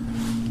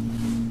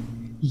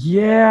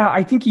 Yeah,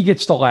 I think he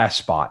gets the last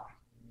spot.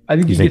 I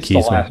think he gets the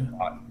last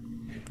spot.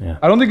 Yeah.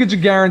 I don't think it's a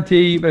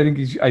guarantee, but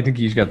I think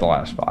he's got the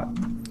last spot.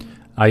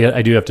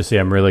 I do have to say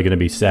I'm really going to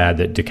be sad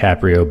that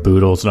DiCaprio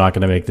Boodle's not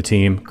going to make the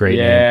team. Great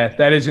name.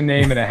 That is a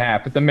name and a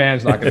half, but the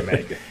man's not going to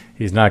make it.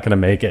 He's not going to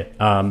make it.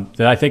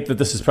 Then I think that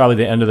this is probably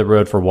the end of the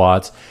road for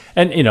Watts.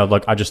 And,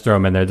 look, I'll just throw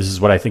him in there. This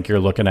is what I think you're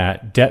looking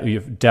at.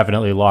 You've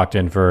definitely locked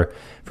in for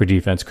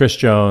defense. Chris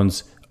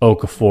Jones,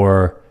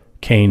 Okafor,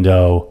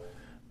 Kando,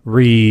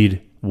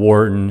 Reed,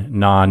 Wharton,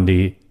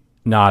 Noddy,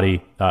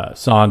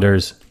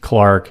 Saunders,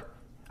 Clark.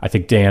 I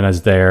think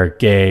Dana's there.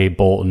 Gay,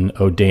 Bolton,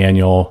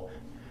 O'Daniel,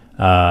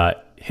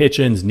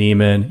 Hitchens,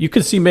 Neiman. You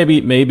could see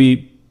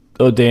maybe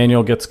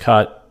O'Daniel gets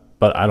cut,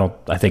 but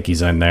I think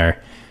he's in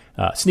there.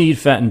 Snead,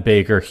 Fenton,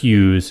 Baker,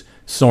 Hughes,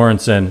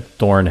 Sorensen,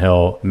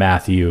 Thornhill,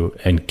 Matthew,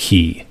 and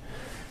Key.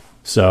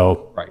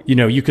 So, right.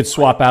 You could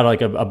swap out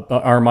like a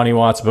Armani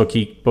Watts, Bo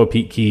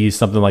Pete Keys,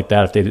 something like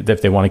that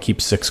if they want to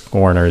keep 6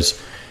 corners.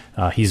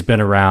 He's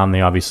been around.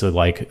 They obviously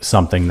like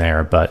something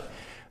there, but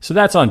so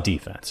that's on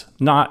defense.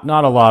 Not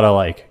a lot of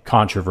like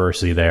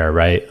controversy there,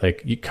 right?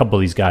 Like a couple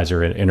of these guys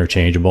are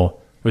interchangeable.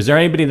 Was there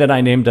anybody that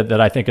I named that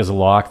I think is a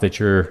lock that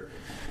you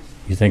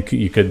think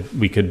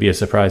we could be a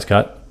surprise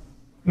cut?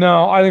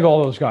 No, I think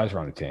all those guys are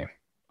on the team.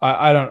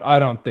 I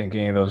don't think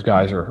any of those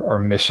guys are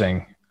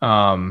missing.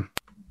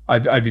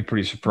 I'd be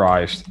pretty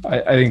surprised.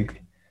 I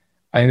think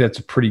that's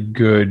a pretty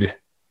good.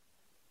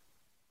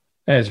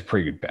 It's a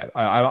pretty good bet.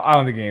 I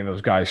don't think any of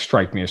those guys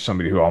strike me as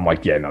somebody who I'm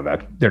like,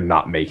 that they're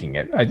not making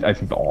it. I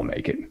think they'll all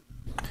make it.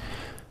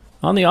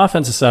 On the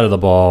offensive side of the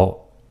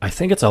ball, I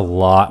think it's a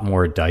lot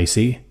more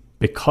dicey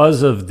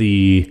because of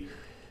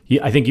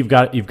I think you've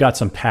got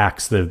some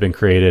packs that have been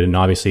created, and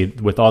obviously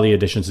with all the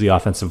additions to the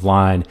offensive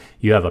line,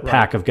 you have a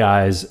pack of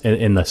guys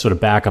in the sort of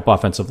backup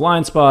offensive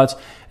line spots,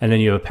 and then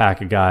you have a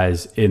pack of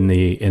guys in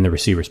the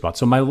receiver spots.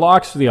 So my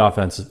locks for the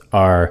offense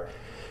are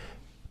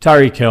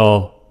Tyreek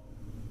Hill,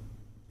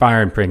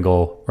 Byron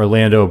Pringle,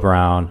 Orlando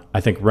Brown.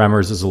 I think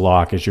Remmers is a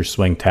lock as your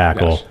swing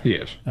tackle. Yes, he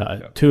is.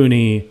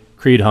 Tooney,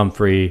 Creed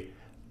Humphrey.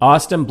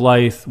 Austin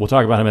Blythe, we'll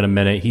talk about him in a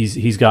minute.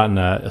 He's gotten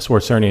a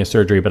sports hernia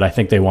surgery, but I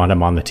think they want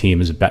him on the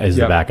team as the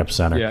backup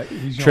center. Yeah,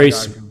 he's the only guy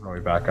who can really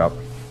back up.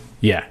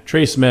 Yeah,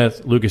 Trey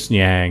Smith, Lucas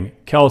Niang,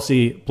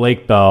 Kelsey,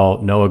 Blake Bell,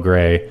 Noah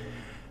Gray.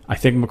 I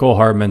think McCole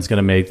Hardman's going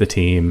to make the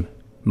team.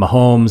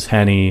 Mahomes,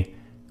 Henne,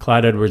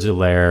 Clyde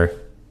Edwards-Helaire,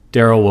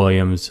 Darrell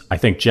Williams. I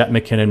think Jet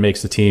McKinnon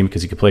makes the team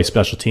because he can play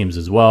special teams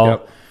as well.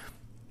 Yep.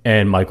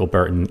 And Michael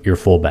Burton, your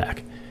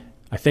fullback.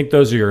 I think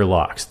those are your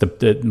locks.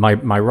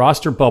 My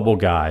roster bubble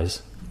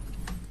guys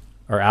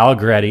are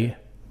Allegretti,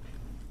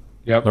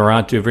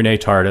 Laurent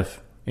Duvernay-Tardif,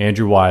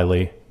 Andrew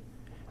Wiley,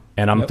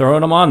 and I'm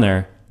throwing them on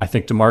there. I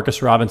think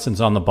Demarcus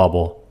Robinson's on the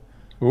bubble.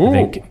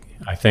 Ooh.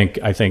 I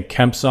think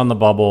Kemp's on the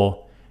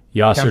bubble,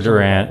 Yasser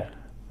Durant,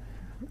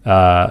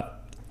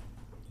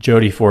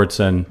 Jody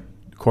Fortson,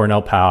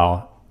 Cornell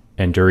Powell,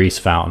 and Darius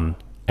Fountain,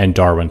 and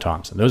Darwin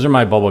Thompson. Those are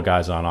my bubble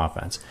guys on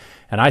offense.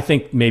 And I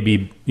think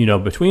maybe,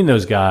 between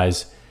those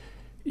guys,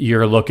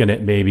 you're looking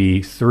at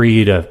maybe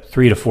three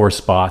to four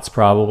spots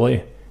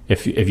probably.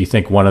 If you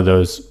think one of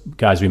those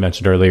guys we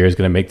mentioned earlier is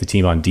going to make the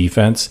team on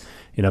defense,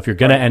 if you're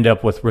going to end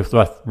up with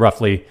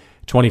roughly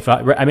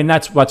 25, I mean,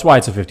 that's why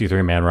it's a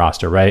 53-man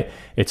roster, right?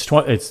 It's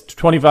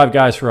 25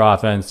 guys for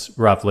offense,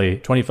 roughly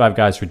 25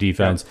 guys for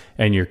defense,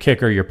 and your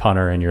kicker, your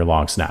punter, and your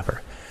long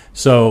snapper.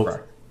 So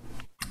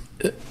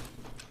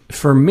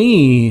for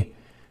me,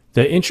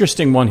 the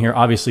interesting one here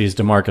obviously is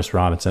Demarcus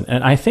Robinson.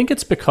 And I think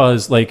it's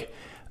because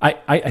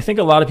I think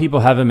a lot of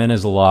people have him in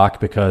as a lock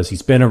because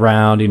he's been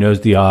around, he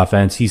knows the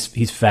offense,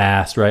 he's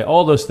fast, right?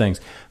 All those things.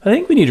 I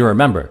think we need to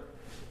remember,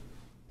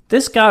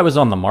 this guy was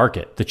on the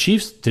market. The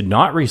Chiefs did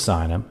not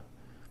re-sign him.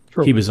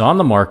 True. He was on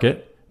the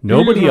market.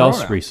 Nobody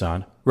else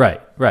re-signed.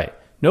 Right.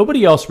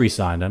 Nobody else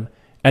re-signed him.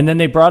 And then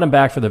they brought him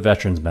back for the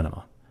veterans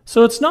minimum.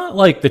 So it's not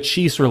like the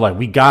Chiefs were like,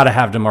 we got to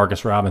have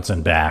Demarcus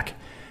Robinson back.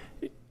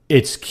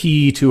 It's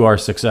key to our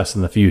success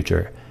in the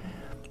future.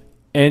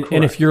 And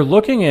if you're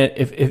looking at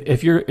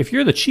if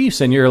you're the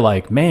Chiefs and you're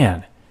like,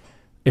 man,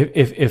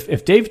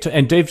 if Dave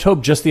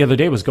Toub just the other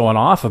day was going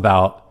off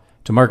about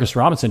Demarcus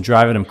Robinson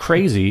driving him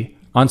crazy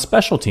on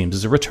special teams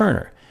as a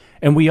returner,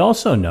 and we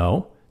also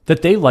know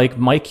that they like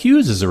Mike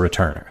Hughes as a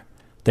returner.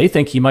 They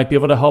think he might be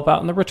able to help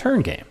out in the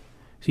return game.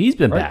 So he's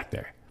been back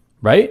there,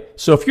 right?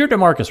 So if you're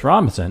Demarcus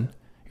Robinson,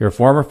 you're a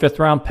former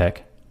 5th-round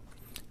pick.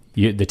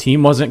 The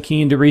team wasn't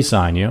keen to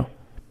re-sign you.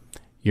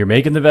 You're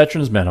making the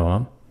veterans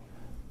minimum.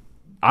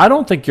 I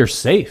don't think you're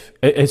safe,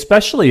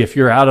 especially if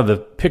you're out of the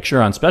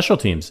picture on special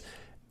teams.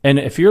 And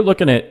if you're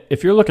looking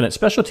at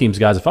special teams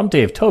guys, if I'm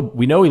Dave Toub,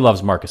 we know he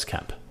loves Marcus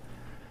Kemp,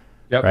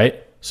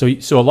 right? So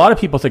a lot of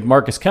people think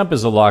Marcus Kemp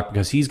is a lock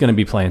because he's going to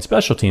be playing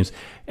special teams.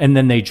 And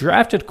then they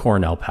drafted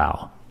Cornell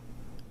Powell,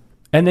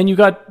 and then you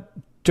got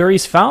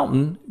Darius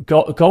Fountain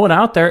going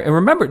out there. And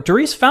remember,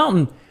 Darius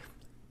Fountain,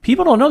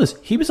 people don't know this.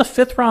 He was a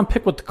 5th-round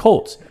pick with the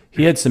Colts.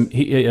 He had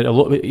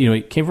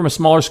he came from a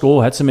smaller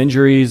school, had some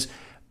injuries,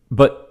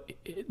 but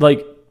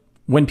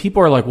when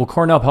people are like, well,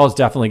 Cornell Powell is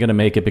definitely going to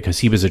make it because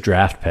he was a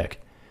draft pick.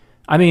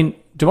 I mean,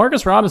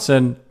 Demarcus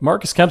Robinson,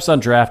 Marcus Kemp's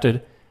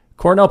undrafted,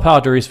 Cornell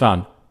Powell, Darius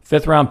Fountain,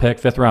 5th-round pick,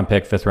 5th-round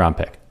pick, 5th-round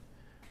pick.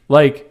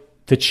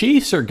 The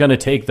Chiefs are going to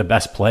take the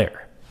best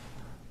player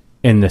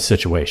in this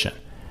situation.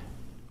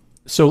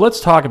 So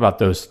let's talk about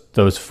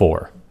those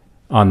four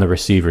on the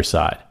receiver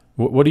side.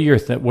 What are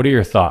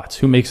your thoughts?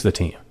 Who makes the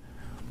team?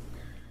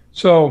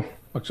 So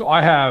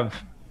I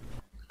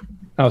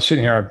was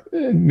sitting here.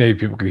 Maybe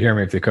people could hear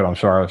me if they could. I'm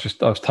sorry.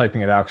 I was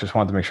typing it out because I just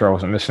wanted to make sure I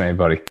wasn't missing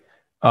anybody.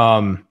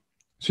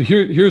 So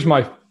here's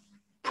my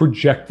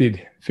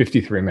projected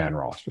 53-man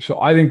roster.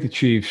 So I think the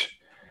Chiefs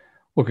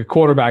look at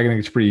quarterback. I think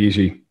it's pretty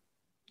easy.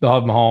 They'll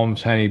have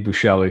Mahomes, Henne,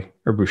 Bouchel.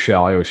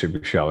 I always say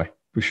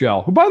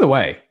Bouchel, who, by the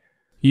way,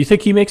 you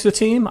think he makes the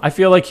team? I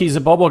feel like he's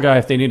a bubble guy.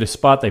 If they need a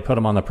spot, they put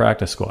him on the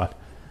practice squad.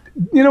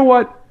 You know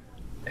what?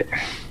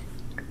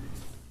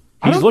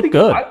 He's looked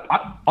good.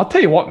 I'll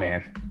tell you what,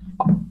 man.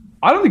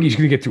 I don't think he's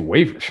going to get through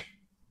waivers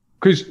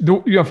because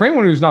for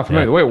anyone who's not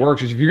familiar, the way it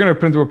works is if you're going to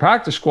put him through a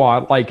practice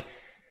squad, like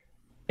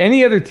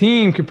any other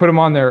team could put him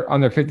on their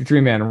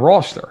 53-man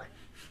roster.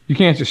 You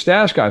can't just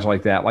stash guys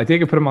like that. Like they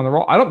could put him on the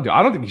roster.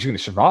 I don't think he's going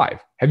to survive.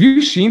 Have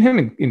you seen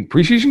him in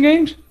preseason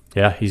games?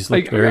 Yeah, he's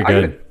looked very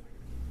good.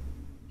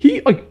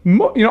 I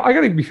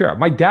got to be fair.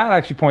 My dad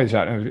actually pointed this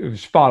out, and it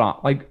was spot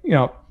on.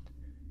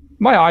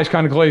 My eyes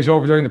kind of glaze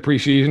over during the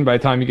preseason by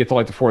the time you get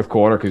to the fourth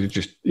quarter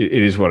because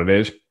it is what it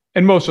is.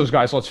 And most of those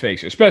guys, let's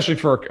face it, especially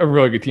for a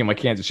really good team like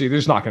Kansas City, they're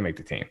just not going to make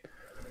the team.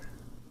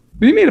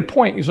 But he made a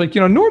point. He's like,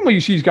 normally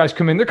you see these guys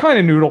come in, they're kind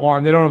of noodle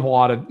arm. They don't have a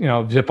lot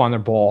of, zip on their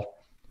ball.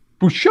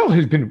 Bouchel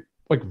has been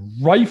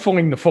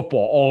rifling the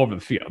football all over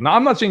the field. Now,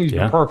 I'm not saying he's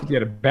been perfect. He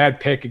had a bad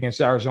pick against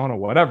Arizona or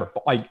whatever,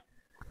 but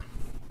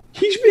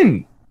he's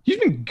been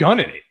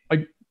gunning it.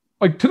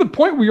 Like to the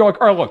point where you're like,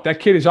 all right, look,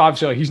 that kid is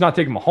obviously, he's not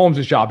taking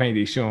Mahomes' job any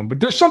day soon, but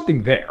there's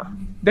something there.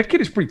 That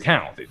kid is pretty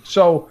talented.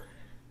 So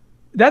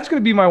that's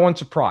going to be my one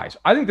surprise.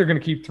 I think they're going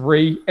to keep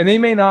 3, and they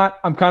may not.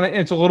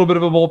 It's a little bit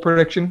of a bold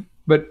prediction,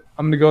 but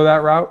I'm going to go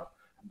that route.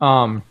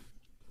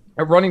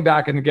 At running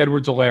back, I think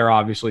Edwards-Helaire,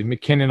 obviously.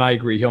 McKinnon, I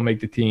agree. He'll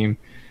make the team.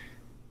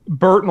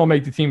 Burton will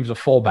make the team as a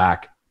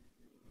fullback.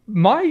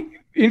 My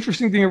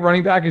interesting thing at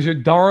running back is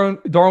it Darwin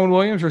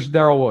Williams versus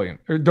Darrell Williams,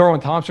 or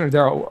Darwin Thompson or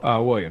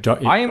Darrell Williams.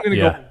 I am going to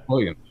go with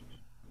Williams.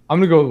 I'm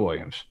going to go with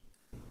Williams.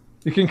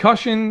 The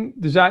concussion,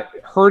 does that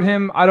hurt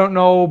him? I don't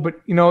know,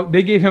 but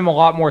they gave him a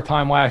lot more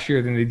time last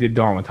year than they did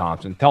Darwin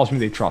Thompson. Tells me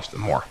they trust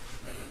him more.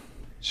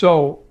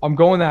 So I'm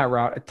going that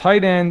route. At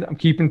tight end, I'm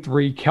keeping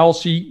 3: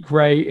 Kelsey,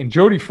 Gray, and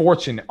Jody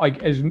Fortson.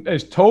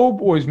 As Toub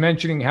was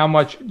mentioning how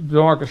much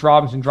Demarcus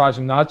Robinson drives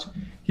him nuts,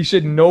 he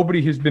said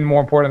nobody has been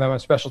more important than him on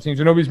special teams,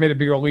 or nobody's made a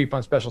bigger leap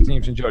on special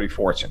teams than Jody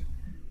Fortson.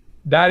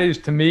 That is,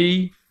 to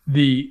me,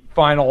 the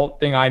final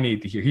thing I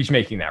need to hear. He's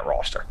making that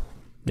roster.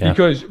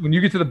 Because when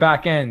you get to the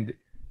back end,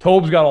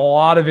 Tobe's got a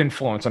lot of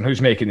influence on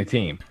who's making the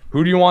team.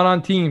 Who do you want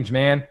on teams,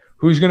 man?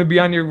 Who's going to be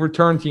on your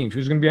return teams?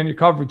 Who's going to be on your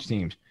coverage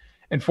teams?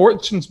 And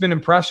Fortson's been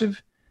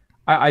impressive.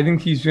 I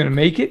think he's going to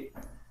make it.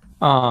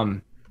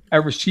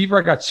 At receiver,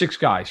 I got 6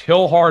 guys.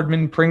 Hill,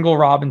 Hardman, Pringle,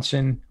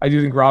 Robinson. I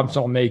do think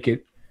Robinson will make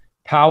it.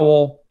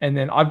 Powell, and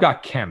then I've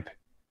got Kemp.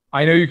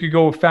 I know you could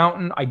go with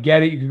Fountain. I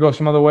get it. You could go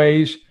some other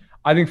ways.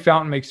 I think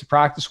Fountain makes the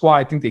practice squad.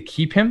 I think they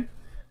keep him.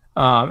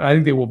 And I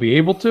think they will be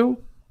able to.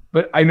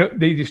 But I know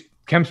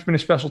Kemp's been a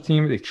special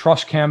team. They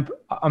trust Kemp.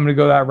 I'm going to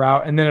go that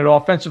route. And then at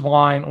offensive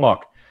line,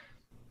 look,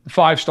 the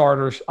 5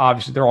 starters,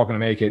 obviously, they're all going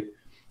to make it.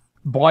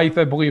 Blythe,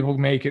 I believe, will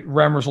make it.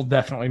 Remmers will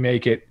definitely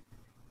make it.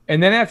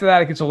 And then after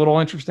that, it gets a little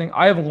interesting.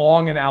 I have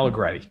Long and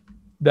Allegretti.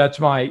 That's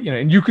my,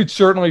 and you could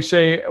certainly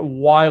say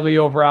Wiley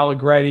over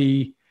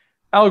Allegretti.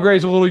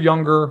 Allegretti's a little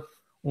younger.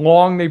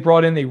 Long, they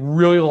brought in. They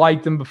really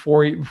liked him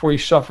before he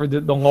suffered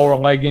the lower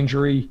leg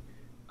injury.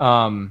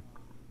 But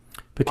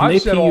can they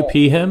PUP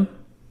him?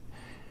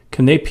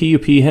 Can they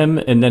PUP him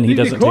and then he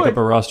doesn't take up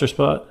a roster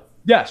spot?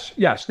 Yes,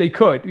 they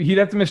could. He'd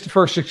have to miss the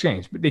first 6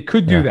 games, but they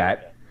could do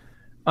that.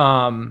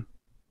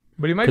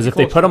 But he might, because if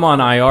they put him on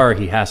IR,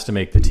 he has to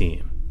make the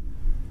team.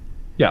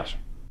 Yes.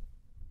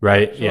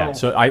 Right. So, yeah.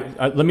 So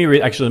let me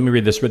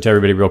read this to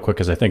everybody real quick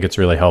because I think it's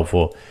really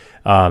helpful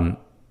when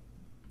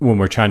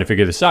we're trying to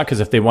figure this out. Because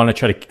if they want to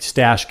try to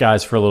stash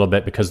guys for a little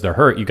bit because they're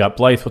hurt, you got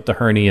Blythe with the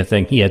hernia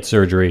thing. He had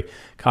surgery.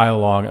 Kyle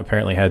Long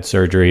apparently had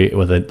surgery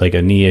with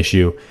a knee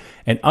issue.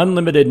 An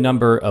unlimited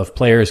number of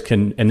players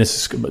can, and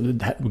this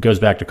goes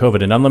back to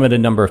COVID, an unlimited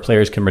number of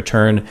players can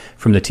return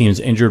from the team's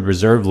injured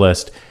reserve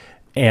list,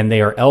 and they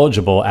are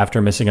eligible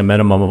after missing a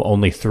minimum of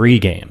only 3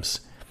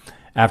 games.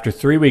 After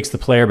 3 weeks, the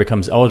player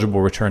becomes eligible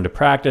to return to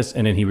practice,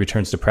 and then he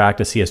returns to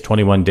practice. He has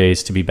 21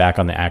 days to be back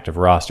on the active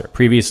roster.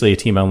 Previously, a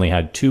team only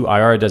had 2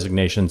 IR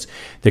designations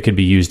that could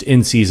be used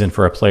in season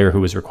for a player who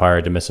was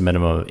required to miss a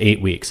minimum of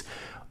 8 weeks.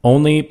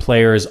 Only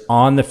players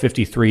on the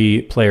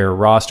 53-player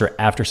roster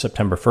after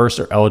September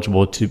 1st are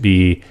eligible to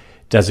be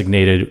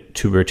designated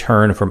to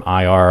return from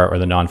IR or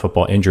the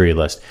non-football injury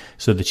list.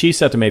 So the Chiefs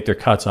have to make their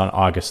cuts on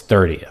August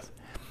 30th.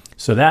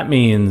 So that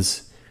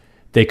means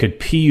they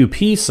could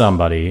PUP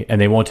somebody and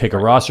they won't take a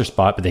roster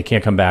spot, but they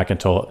can't come back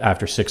until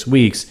after 6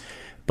 weeks.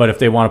 But if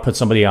they want to put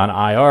somebody on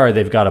IR,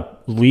 they've got to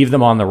leave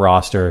them on the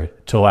roster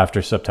till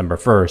after September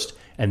 1st,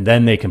 and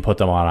then they can put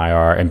them on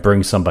IR and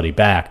bring somebody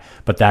back.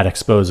 But that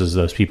exposes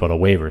those people to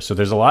waivers. So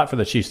there's a lot for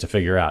the Chiefs to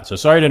figure out. So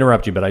sorry to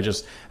interrupt you, but I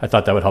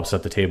thought that would help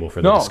set the table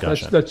for the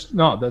discussion.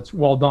 That's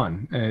well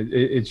done. And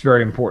it's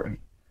very important.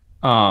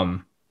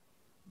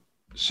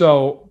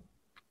 So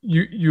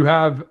you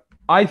have,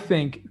 I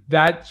think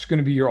that's going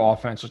to be your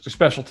offense. The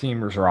special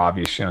teamers are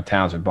obvious,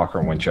 Townsend, Bucker,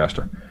 and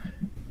Winchester.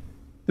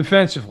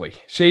 Defensively,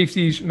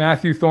 safeties,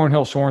 Matthew,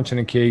 Thornhill, Sorensen,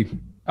 and Key.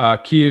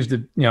 Key is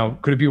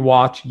could it be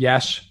Watts?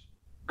 Yes.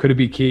 Could it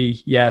be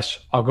Key? Yes.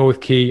 I'll go with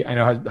Key. I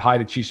know how high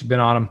the Chiefs have been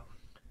on him.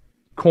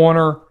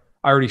 Corner,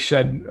 I already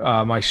said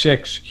my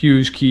 6,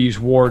 Hughes, Keys,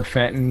 Ward,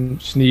 Fenton,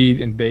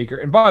 Snead, and Baker.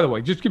 And by the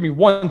way, just give me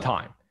one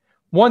time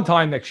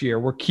next year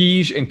where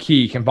Keys and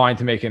Key combine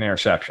to make an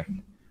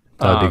interception.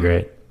 That would be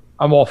great.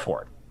 I'm all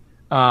for it.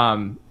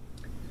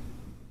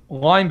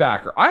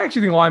 Linebacker. I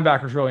actually think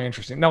linebacker is really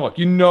interesting. Now, look,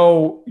 you're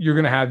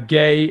going to have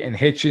Gay and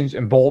Hitchens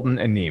and Bolton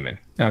and Neiman.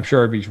 And I'm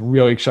sure everybody's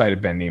really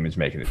excited Ben Neiman's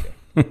making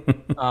the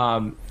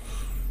team.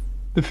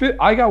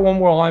 I got one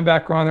more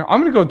linebacker on there.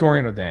 I'm going to go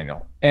Dorian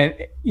O'Daniel. And,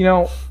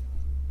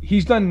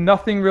 he's done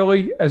nothing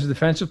really as a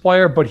defensive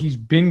player, but he's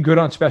been good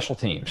on special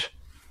teams.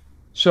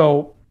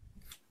 So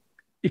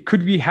it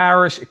could be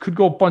Harris. It could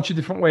go a bunch of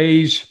different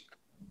ways.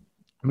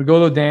 I'm going to go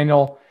to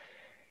O'Daniel.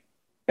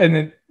 And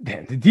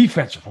then the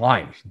defensive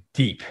line is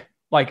deep.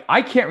 Like,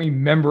 I can't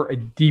remember a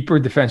deeper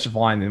defensive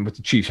line than what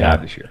the Chiefs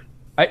have this year.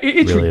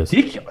 It's really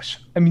ridiculous.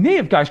 I mean, they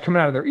have guys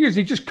coming out of their ears.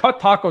 They just cut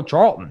Taco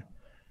Charlton.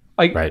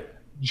 Right.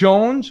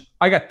 Jones,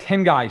 I got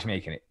 10 guys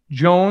making it.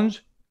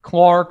 Jones,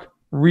 Clark,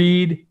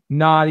 Reed,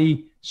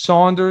 Noddy,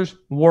 Saunders,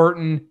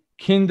 Wharton,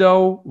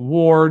 Kindo,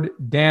 Ward,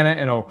 Dana,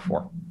 and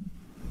Okafor.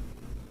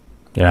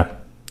 Yeah.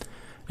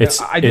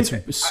 It's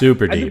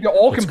super deep. I think they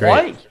all can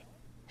play.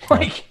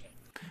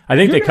 I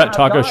think they cut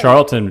Taco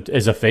Charlton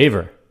as a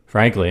favor,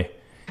 frankly.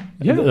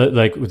 Yeah.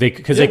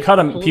 Because they cut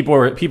him. People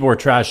were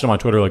trashing him on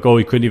Twitter, like, oh,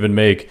 he couldn't even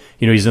make,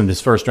 he's in this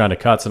first round of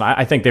cuts. And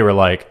I think they were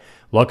like,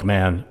 look,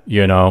 man,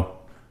 you're not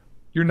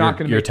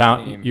going to make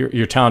the team.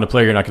 You're a talented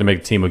player. You're not going to make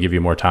the team. We'll give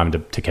you more time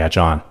to catch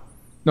on.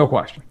 No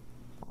question.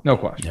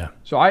 Yeah.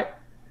 So I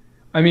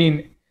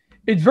mean,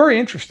 it's very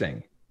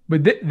interesting,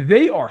 but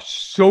they are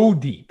so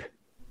deep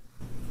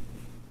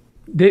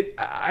that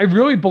I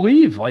really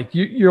believe,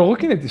 you're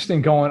looking at this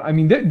thing going, I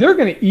mean, they're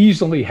going to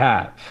easily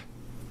have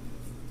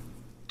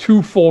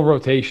 2 full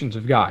rotations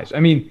of guys. I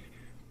mean,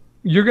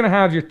 you're going to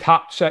have your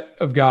top set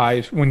of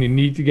guys when you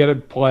need to get a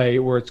play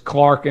where it's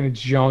Clark and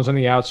it's Jones on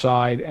the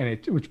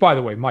outside, which, by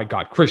the way, my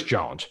God, Chris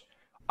Jones.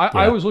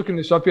 I was looking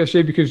this up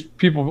yesterday because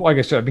people, like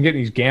I said, I've been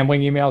getting these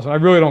gambling emails, and I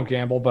really don't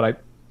gamble,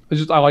 but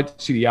I like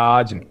to see the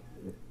odds. And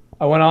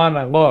I went on and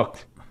I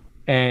looked,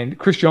 and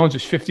Chris Jones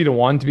is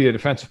 50-1 to be the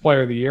defensive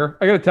player of the year.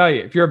 I got to tell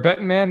you, if you're a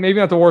betting man, maybe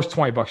not the worst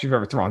 $20 you've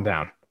ever thrown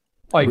down.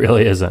 Like,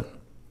 really isn't.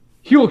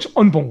 He looks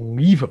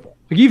unbelievable.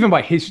 Like, even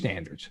by his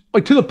standards,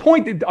 like to the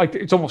point that like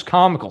it's almost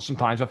comical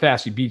sometimes how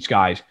fast he beats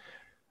guys.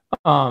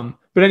 But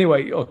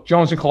anyway, look,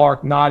 Jones and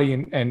Clark, Noddy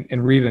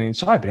and Reed on the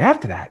inside. But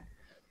after that,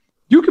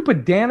 you could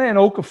put Dana and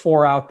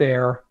Okafor out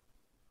there,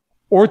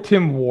 or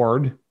Tim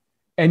Ward,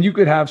 and you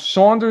could have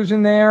Saunders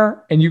in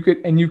there, and you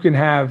can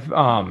have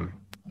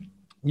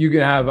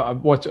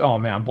what's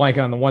I'm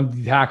blanking on the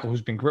one tackle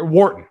who's been great,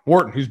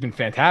 Wharton, who's been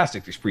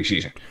fantastic this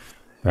preseason.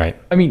 Right.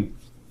 I mean,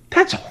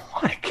 that's a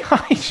lot of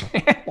guys,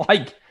 man.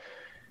 Like,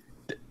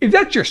 if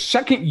that's your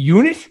second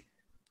unit,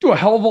 do a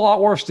hell of a lot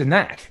worse than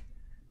that.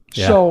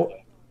 Yeah. So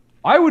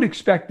I would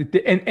expect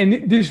that,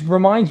 and this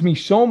reminds me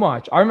so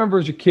much. I remember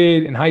as a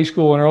kid in high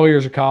school and early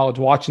years of college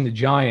watching the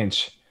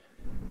Giants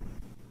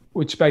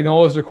with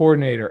Spagnuolo as their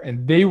coordinator,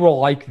 and they were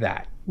like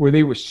that, where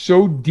they were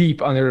so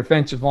deep on their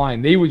defensive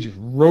line, they would just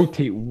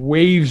rotate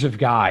waves of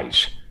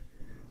guys.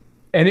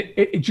 And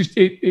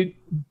it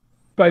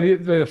by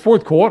the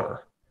fourth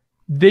quarter,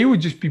 they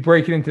would just be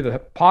breaking into the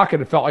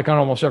pocket. It felt like on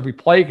almost every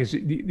play because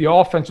the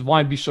offensive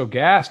line would be so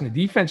gassed, and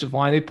the defensive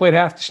line, they played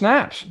half the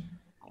snaps.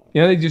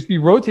 They'd just be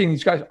rotating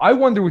these guys. I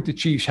wonder with the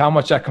Chiefs how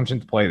much that comes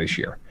into play this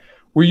year,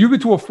 where you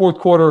get to a fourth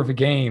quarter of a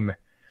game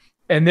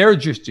and they're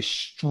just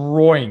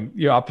destroying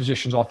the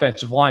opposition's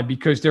offensive line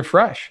because they're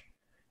fresh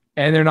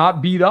and they're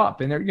not beat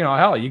up. And they're,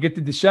 hell, you get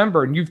to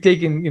December and you've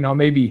taken,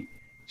 maybe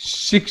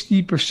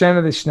 60%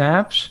 of the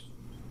snaps.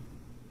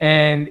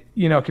 And,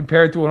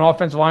 compared to an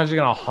offensive line that's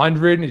like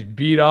 100 and is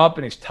beat up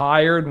and is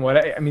tired and what,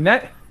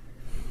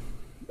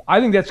 I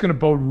think that's going to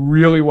bode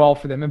really well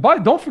for them. And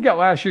don't forget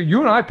last year,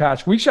 you and I,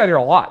 Pat, we sat here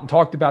a lot and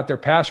talked about their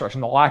pass rush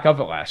and the lack of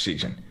it last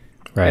season.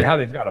 Right. And how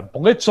they've got to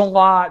blitz a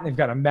lot and they've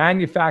got to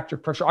manufacture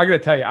pressure. I got to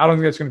tell you, I don't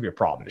think that's going to be a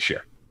problem this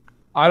year.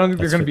 I don't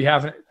think they're going to be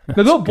having it.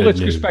 They'll blitz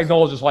because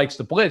Spagnuolo just likes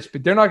to blitz,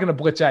 but they're not going to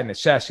blitz out of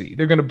necessity.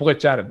 They're going to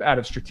blitz out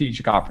of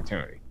strategic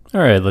opportunity. All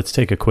right, let's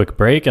take a quick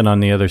break, and on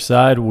the other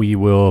side, we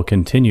will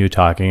continue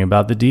talking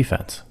about the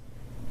defense.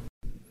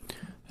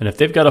 And if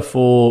they've got a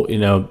full,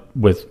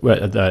 with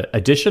the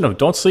addition of,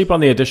 don't sleep on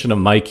the addition of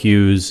Mike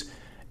Hughes,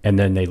 and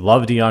then they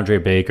love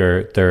DeAndre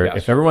Baker.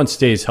 If everyone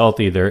stays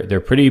healthy, they're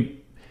pretty.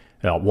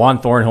 Juan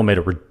Thornhill made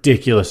a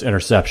ridiculous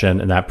interception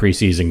in that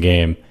preseason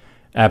game.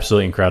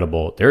 Absolutely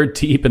incredible. They're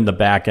deep in the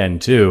back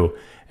end too,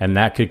 and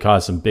that could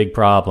cause some big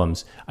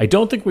problems. I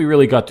don't think we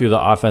really got through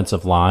the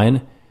offensive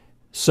line.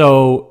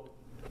 So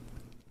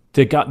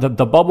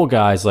the bubble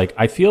guys, like,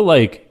 I feel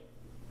like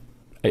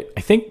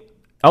I think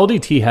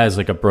LDT has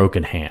like a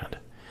broken hand.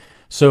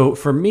 So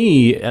for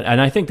me,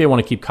 and I think they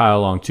want to keep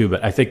Kyle Long too,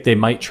 but I think they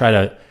might try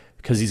to,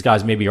 because these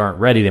guys maybe aren't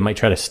ready, they might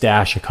try to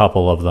stash a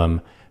couple of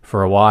them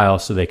for a while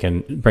so they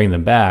can bring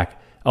them back.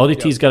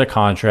 LDT's got a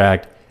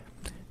contract.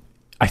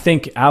 I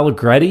think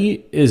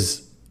Allegretti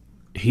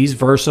he's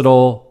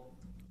versatile,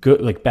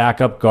 good, like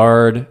backup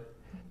guard.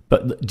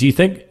 But do you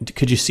think,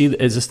 could you see,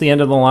 is this the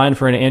end of the line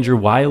for an Andrew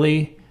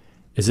Wiley?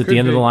 Is it the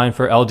end of the line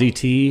for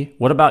LDT?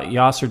 What about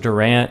Yasser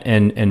Durant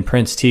and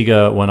Prince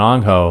Tiga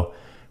Wanangho,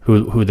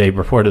 who they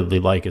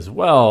reportedly like as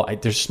well? There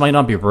just might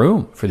not be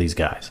room for these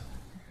guys.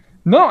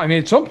 No,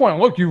 at some point,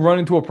 look, you run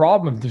into a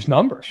problem if there's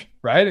numbers,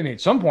 right?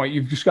 At some point,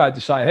 you've just got to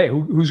decide, hey,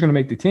 who's going to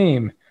make the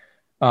team?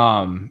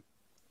 And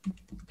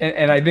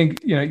I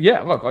think,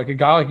 look, like a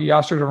guy like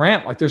Yasser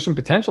Durant, like there's some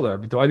potential there.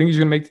 But do I think he's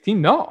going to make the team?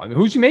 No.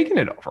 Who's he making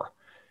it over?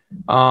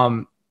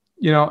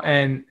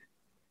 And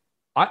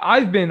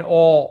I've been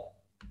all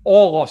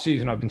off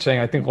season, I've been saying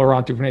I think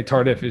Laurent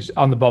Duvernay-Tardif is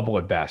on the bubble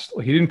at best.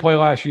 Like, he didn't play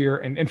last year,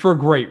 and for a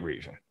great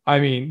reason.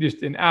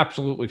 Just an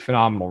absolutely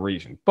phenomenal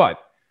reason.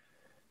 But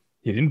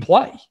he didn't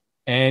play.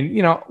 And,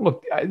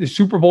 look, the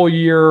Super Bowl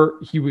year,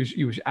 he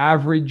was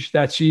average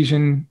that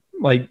season.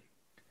 Like,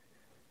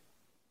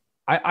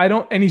 I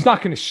don't, and he's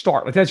not going to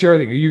start. Like, that's the other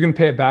thing. Are you going to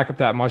pay a backup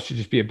that much to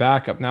just be a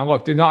backup? Now,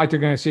 look, they're not like they're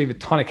going to save a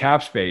ton of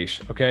cap space.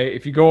 Okay.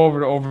 If you go over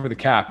to Over the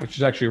Cap, which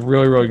is actually a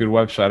really, really good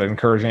website, I'd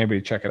encourage anybody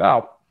to check it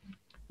out.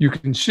 You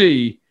can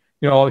see,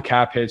 all the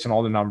cap hits and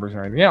all the numbers and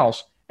everything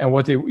else, and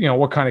what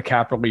what kind of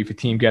cap relief a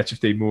team gets if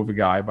they move a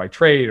guy by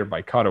trade or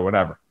by cut or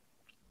whatever.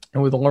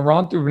 And with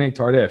Laurent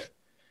Duvernay-Tardif,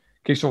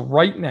 okay, so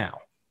right now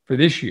for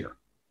this year,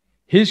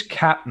 his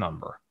cap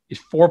number is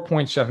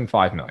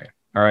 $4.75 million.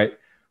 All right,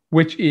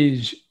 which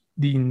is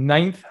the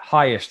 9th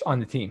highest on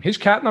the team. His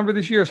cap number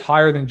this year is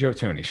higher than Joe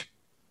Thuney's.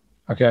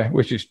 Okay,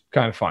 which is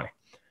kind of funny.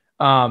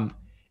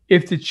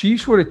 If the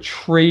Chiefs were to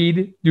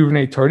trade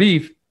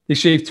Duvernay-Tardif, they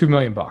save $2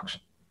 million.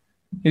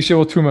 You say,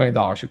 well, $2 million,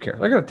 who cares?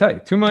 I got to tell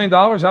you, $2 million,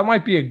 that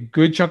might be a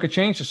good chunk of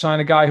change to sign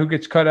a guy who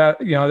gets cut out.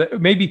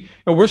 That maybe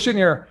we're sitting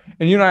here,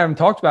 and you and I haven't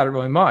talked about it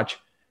really much.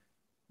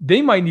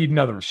 They might need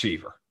another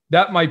receiver.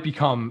 That might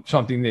become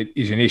something that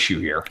is an issue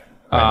here,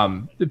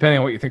 right. Depending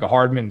on what you think of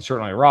Hardman and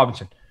certainly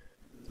Robinson.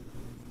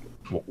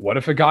 What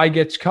if a guy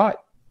gets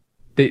cut?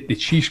 The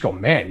Chiefs go,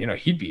 man,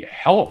 he'd be a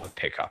hell of a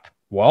pickup.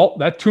 Well,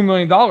 that $2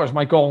 million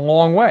might go a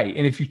long way.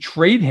 And if you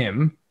trade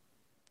him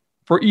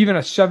for even a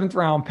 7th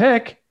round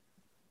pick,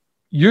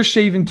 you're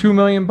saving $2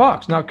 million.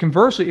 Now,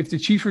 conversely, if the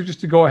Chiefs were just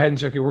to go ahead and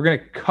say, okay, we're going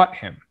to cut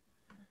him.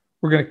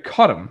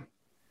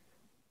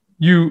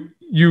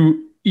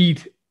 You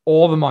eat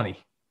all the money.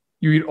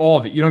 You eat all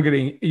of it. You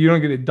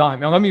don't get a dime.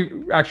 Now, let me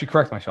actually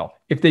correct myself.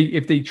 If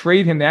they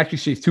trade him, they actually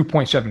save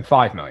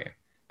 $2.75 million.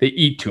 They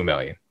eat $2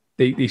 million.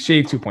 They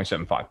save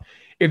 $2.75.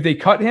 If they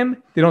cut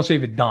him, they don't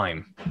save a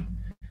dime.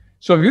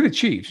 So if you're the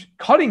Chiefs,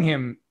 cutting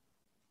him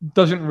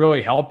doesn't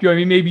really help you. I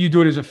mean, maybe you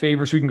do it as a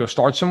favor so you can go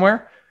start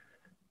somewhere.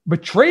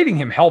 But trading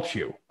him helps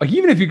you. Like,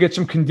 even if you get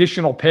some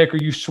conditional pick or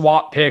you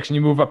swap picks and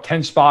you move up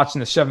 10 spots in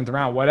the 7th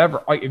round,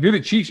 whatever. Like, if you're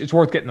the Chiefs, it's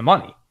worth getting the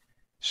money.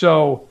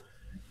 So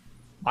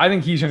I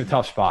think he's in a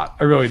tough spot.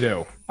 I really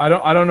do. I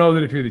don't know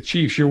that if you're the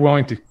Chiefs, you're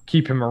willing to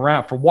keep him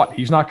around for what?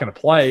 He's not going to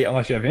play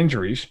unless you have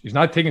injuries. He's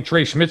not taking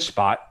Trey Smith's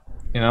spot,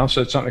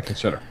 so it's something to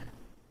consider.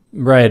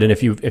 Right, and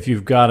if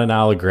you've got an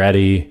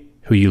Allegretti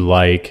who you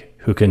like,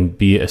 who can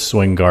be a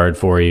swing guard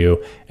for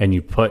you, and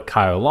you put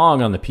Kyle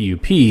Long on the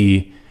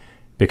PUP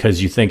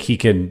because you think he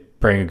can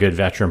bring a good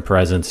veteran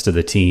presence to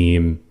the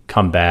team,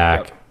 come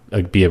back,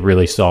 be a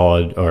really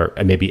solid or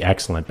maybe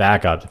excellent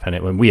backup,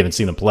 depending when we haven't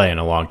seen him play in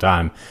a long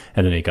time,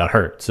 and then he got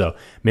hurt. So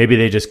maybe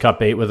they just cut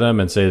bait with him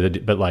and say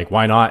that, but like,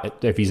 why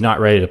not? If he's not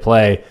ready to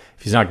play,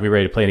 if he's not going to be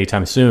ready to play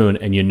anytime soon,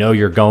 and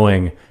you're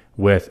going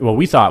with, well,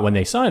 we thought when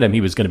they signed him,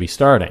 he was going to be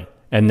starting,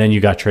 and then you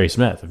got Trey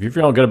Smith. If you're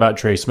feeling good about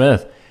Trey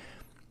Smith,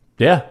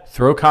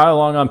 throw Kyle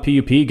Long on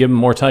PUP, give him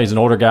more time. He's an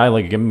older guy,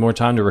 give him more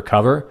time to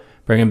recover,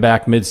 bring him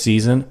back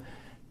mid-season.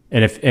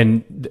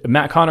 And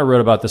Matt Connor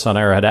wrote about this on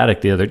Arrowhead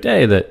Addict the other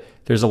day, that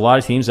there's a lot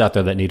of teams out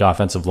there that need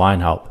offensive line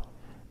help.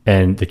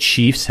 And the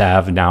Chiefs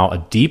have now a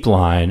deep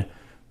line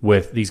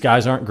with, these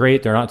guys aren't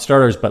great, they're not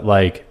starters, but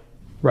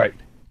right.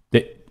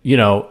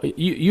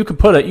 You could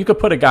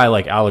put a guy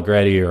like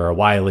Allegretti or a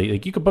Wiley,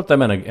 you could put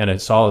them in a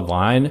solid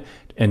line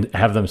and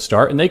have them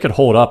start, and they could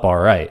hold up all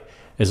right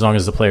as long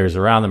as the players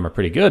around them are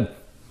pretty good.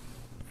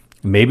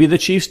 Maybe the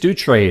Chiefs do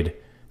trade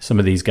some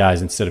of these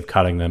guys instead of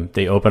cutting them.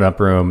 They open up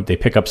room, they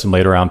pick up some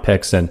later round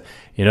picks, and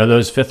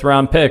those 5th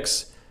round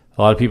picks,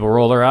 a lot of people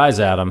roll their eyes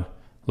at them.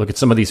 Look at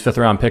some of these 5th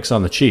round picks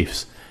on the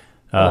Chiefs.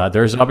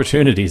 There's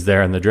opportunities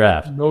there in the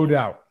draft. No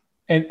doubt.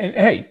 And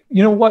hey,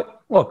 you know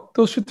what? Look,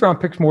 those 5th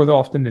round picks more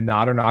often than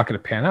not are not going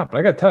to pan out. But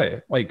I got to tell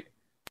you,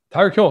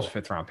 Tyreek Hill is a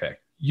 5th round pick.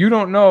 You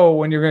don't know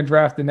when you're going to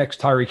draft the next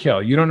Tyreek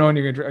Hill. You don't know when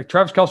you're going to draft.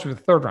 Travis Kelce was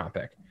a 3rd round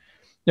pick.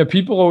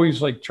 People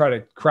always try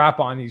to crap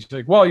on these.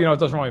 It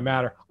doesn't really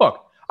matter.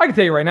 Look, I can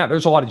tell you right now,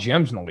 there's a lot of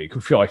GMs in the league who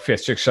feel like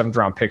 5th, 6th, 7th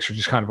round picks are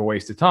just kind of a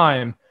waste of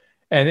time.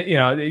 And,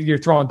 you're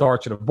throwing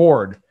darts at a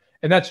board.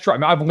 And that's true. I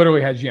mean, I've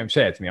literally had GM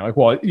say it to me,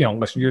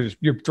 listen,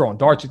 you're throwing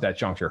darts at that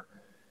juncture.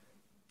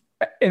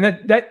 And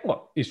that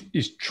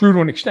is true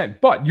to an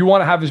extent. But you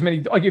want to have as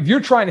many, if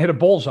you're trying to hit a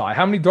bullseye,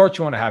 how many darts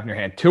you want to have in your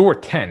hand? 2 or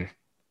 10?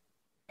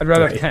 I'd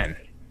rather have 10.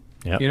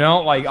 Yep.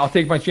 I'll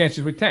take my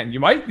chances with 10. You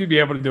might be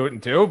able to do it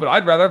in 2, but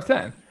I'd rather have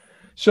 10.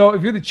 So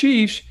if you're the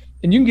Chiefs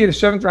and you can get a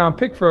 7th round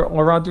pick for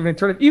Laurent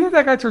Duvernay-Tardif, even if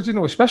that guy turns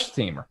into a special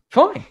teamer,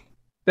 fine.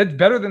 That's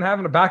better than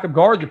having a backup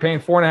guard you're paying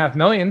 $4.5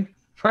 million,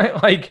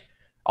 right?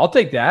 I'll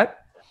take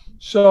that.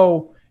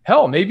 So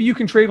hell, maybe you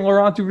can trade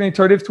Laurent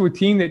Duvernay-Tardif to a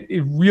team that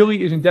it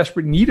really is in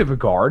desperate need of a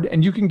guard,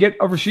 and you can get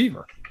a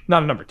receiver,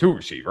 not a number 2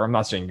 receiver. I'm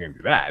not saying you're going to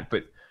do that,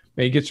 but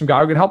maybe get some guy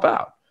who can help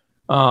out.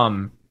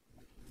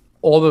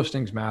 All those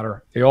things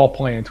matter. They all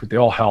play into it. They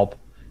all help.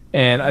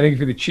 And I think if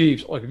you're the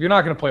Chiefs, if you're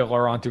not going to play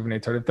Laurent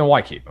Duvernay-Tardif, then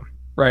why keep him,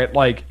 right?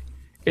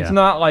 It's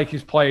not like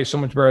his play is so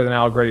much better than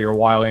Allegretti or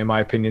Wiley, in my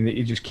opinion, that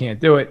you just can't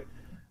do it.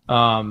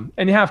 And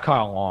you have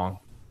Kyle Long.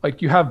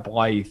 You have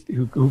Blythe,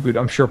 who could,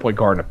 I'm sure, play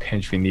guard in a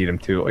pinch if you need him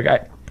to.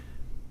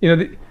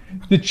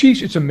 The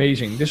Chiefs, it's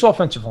amazing. This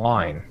offensive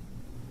line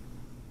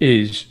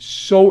is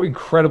so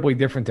incredibly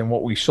different than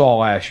what we saw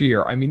last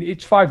year. I mean,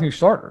 it's 5 new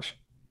starters.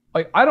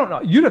 I don't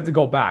know. You'd have to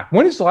go back.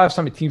 When is the last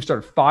time a team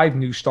started 5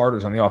 new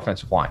starters on the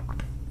offensive line?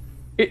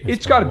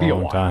 It's got to be a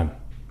while. Time.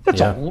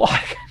 That's a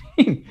lot.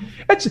 I mean,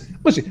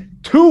 listen,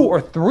 2 or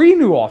 3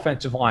 new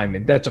offensive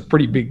linemen. That's a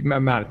pretty big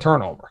amount of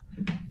turnover.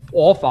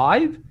 All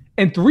 5,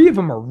 and 3 of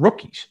them are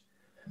rookies.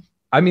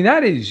 I mean,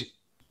 that is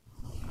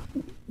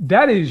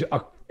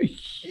a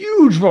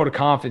huge vote of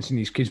confidence in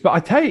these kids. But I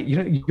tell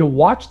you, you'll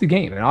watch the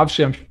game, and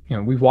obviously,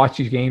 we've watched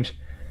these games.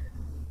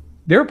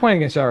 They're playing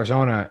against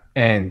Arizona,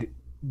 and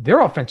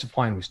their offensive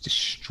line was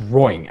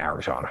destroying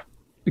Arizona.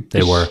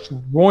 They were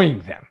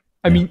destroying them.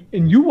 I mean,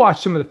 and you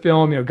watch some of the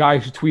film,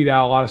 guys who tweet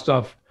out a lot of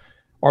stuff.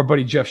 Our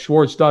buddy Jeff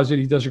Schwartz does it.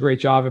 He does a great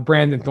job. And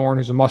Brandon Thorne,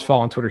 who's a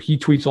must-follow on Twitter, he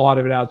tweets a lot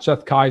of it out.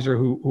 Seth Kaiser,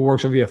 who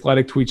works with The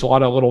Athletic, tweets a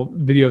lot of little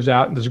videos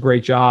out and does a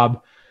great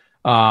job.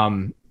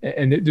 And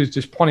there's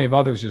just plenty of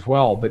others as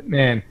well. But,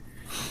 man,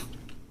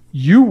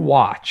 you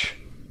watch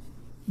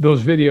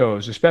those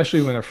videos,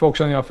 especially when they're folks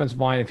on the offensive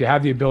line. If you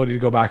have the ability to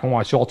go back and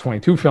watch all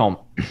 22 film,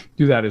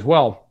 do that as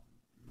well.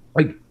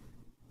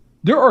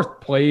 There are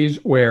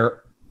plays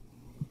where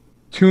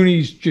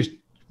Tooney's just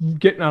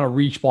getting on a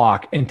reach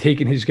block and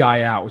taking his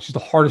guy out, which is the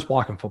hardest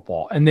block in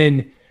football. And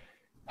then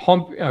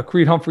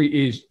Creed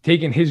Humphrey is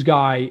taking his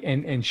guy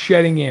and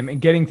shedding him and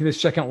getting to the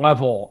second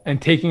level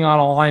and taking on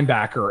a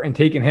linebacker and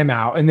taking him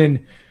out. And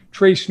then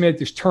Trey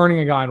Smith is turning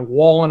a guy and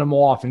walling him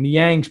off, and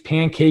Niang's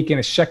pancaking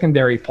a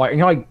secondary player. And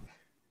you're like,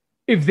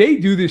 if they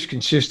do this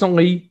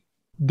consistently,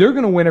 they're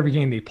going to win every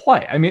game they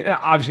play. I mean,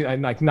 obviously,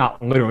 like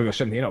not literally go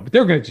 17-0, but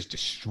they're going to just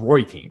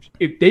destroy teams.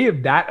 If they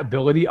have that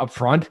ability up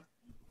front,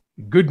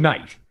 good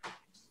night.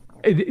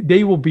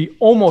 They will be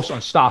almost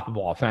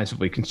unstoppable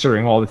offensively,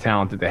 considering all the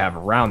talent that they have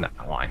around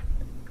that line.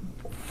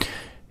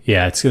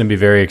 Yeah, it's going to be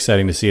very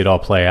exciting to see it all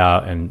play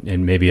out,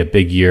 and maybe a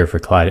big year for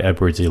Clyde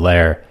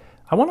Edwards-Helaire.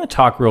 I want to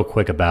talk real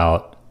quick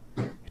about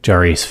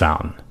Daurice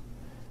Fountain.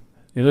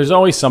 You know, there's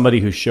always somebody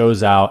who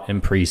shows out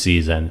in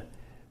preseason,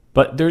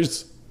 but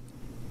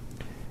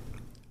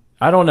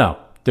I don't know.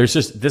 There's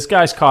just, this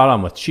guy's caught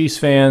on with Chiefs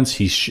fans.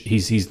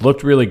 He's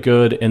looked really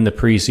good in the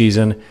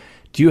preseason.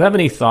 Do you have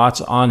any thoughts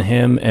on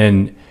him?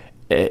 And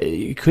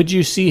could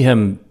you see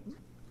him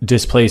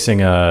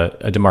displacing a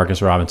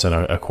Demarcus Robinson,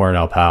 a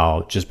Cornell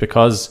Powell, just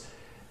because,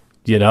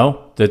 you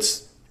know,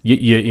 that's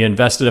you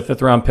invested a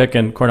 5th round pick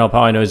in Cornell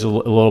Powell. I know he's a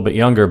little bit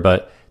younger,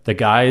 but the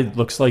guy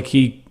looks like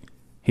he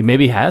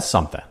maybe has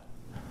something.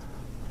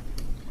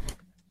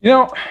 You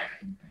know,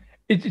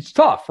 it's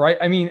tough, right?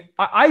 I mean,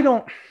 I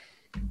don't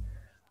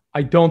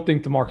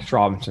think Demarcus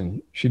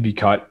Robinson should be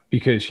cut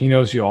because he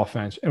knows the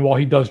offense. And while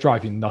he does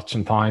drive you nuts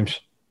sometimes,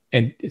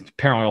 and it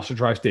apparently also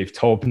drives Dave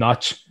Toub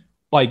nuts,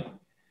 like,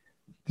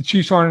 the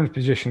Chiefs aren't in a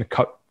position to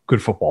cut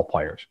good football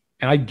players.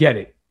 And I get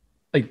it.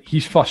 Like,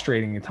 he's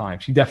frustrating at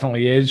times. He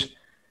definitely is.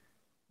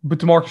 But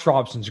Demarcus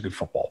Robinson's a good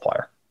football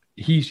player.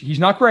 He's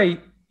not great.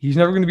 He's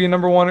never going to be a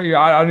number one.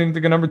 I don't even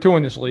think a number 2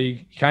 in this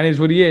league. He kind of is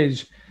what he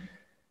is.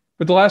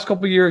 But the last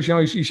couple of years, you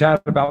know, he's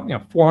had about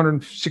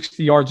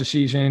 460 yards a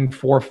season,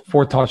 four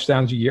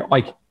touchdowns a year.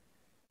 Like,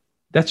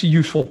 that's a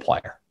useful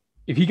player.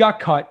 If he got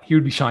cut, he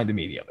would be signed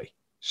immediately.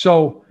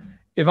 So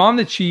if I'm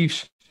the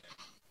Chiefs,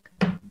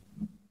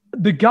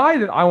 the guy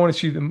that I want to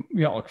see them,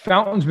 look,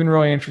 Fountain's been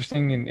really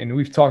interesting, and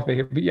we've talked about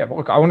it. But yeah, but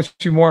look, I want to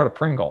see more out of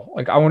Pringle.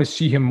 Like, I want to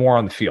see him more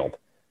on the field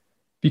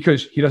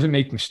because he doesn't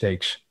make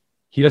mistakes.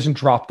 He doesn't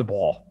drop the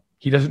ball.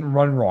 He doesn't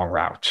run wrong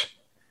routes.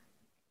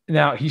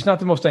 Now, he's not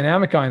the most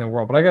dynamic guy in the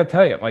world, but I got to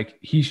tell you, like,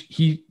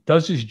 he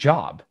does his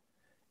job.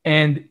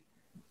 And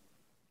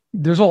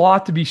there's a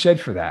lot to be said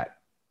for that.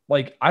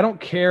 Like, I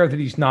don't care that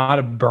he's not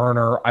a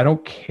burner. I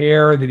don't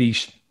care that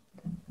he's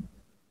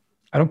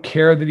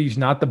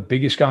not the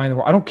biggest guy in the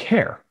world. I don't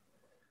care.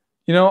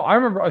 You know, I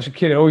remember as a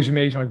kid, it always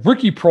amazed me. Like,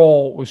 Ricky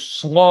Proehl was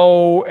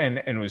slow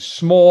and was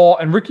small.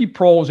 And Ricky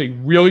Proehl was a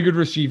really good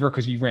receiver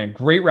because he ran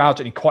great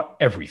routes and he caught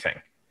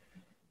everything.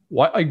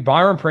 Like,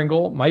 Byron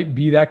Pringle might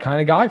be that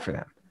kind of guy for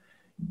them.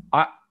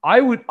 I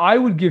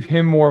would give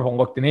him more of a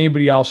look than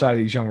anybody else out of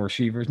these young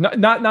receivers.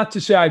 Not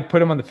to say I'd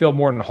put him on the field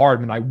more than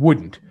Hardman. I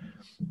wouldn't.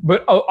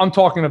 But I'm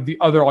talking of the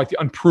other, like the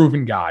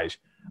unproven guys.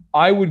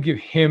 I would give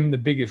him the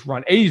biggest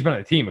run. A, he's been on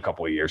the team a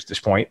couple of years at this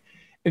point.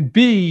 And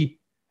B,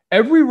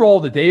 every role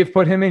that they have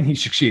put him in, he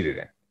succeeded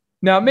in.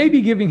 Now,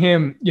 maybe giving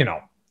him,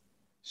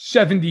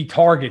 70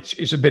 targets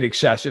is a bit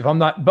excessive.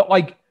 But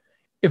like,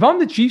 if I'm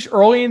the Chiefs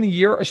early in the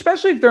year,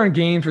 especially if they're in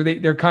games where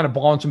they're kind of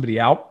blowing somebody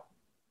out,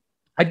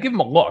 I'd give him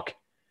a look.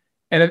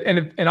 And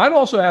I'd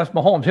also ask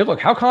Mahomes, hey,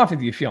 look, how confident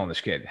do you feel in this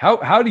kid?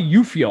 How do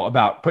you feel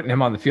about putting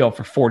him on the field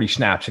for 40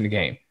 snaps in a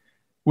game?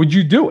 Would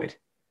you do it?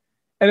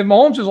 And if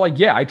Mahomes is like,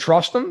 yeah, I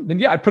trust him, then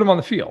yeah, I'd put him on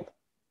the field,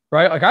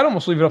 right? Like, I'd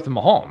almost leave it up to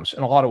Mahomes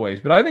in a lot of ways.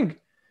 But I think,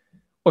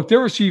 look, their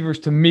receivers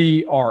to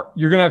me are,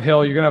 you're going to have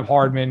Hill, you're going to have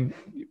Hardman.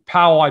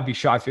 Powell, I'd be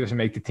shocked if he doesn't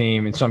make the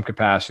team in some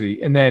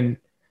capacity. And then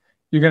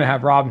you're going to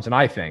have Robinson,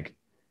 I think.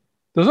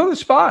 Those other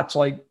spots,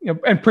 like,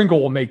 and Pringle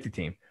will make the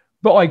team.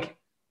 But, like,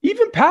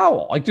 even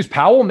Powell, like, does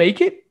Powell make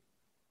it?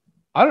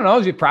 I don't know.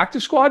 Is he a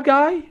practice squad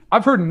guy?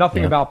 I've heard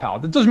nothing about Powell.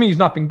 That doesn't mean he's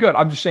not been good.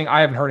 I'm just saying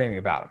I haven't heard anything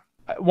about him.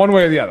 One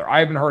way or the other. I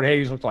haven't heard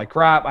Hayes looked like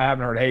crap. I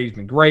haven't heard Hayes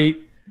been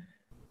great.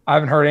 I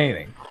haven't heard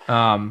anything.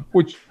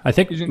 Which I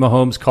think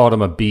Mahomes called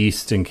him a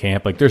beast in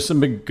camp. Like, there's some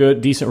big,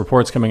 good, decent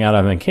reports coming out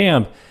of him in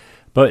camp.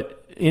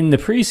 But in the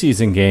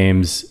preseason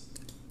games,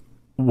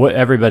 what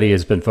everybody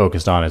has been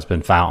focused on has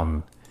been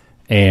Fountain.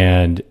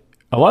 And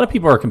a lot of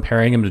people are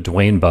comparing him to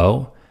Dwayne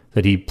Bowe,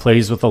 that he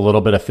plays with a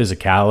little bit of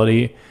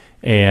physicality.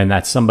 And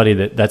that's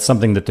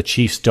something that the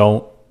Chiefs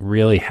don't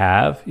really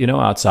have,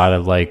 outside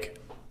of like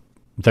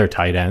their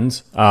tight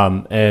ends.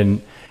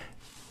 And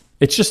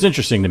it's just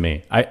interesting to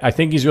me. I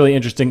think he's really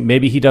interesting.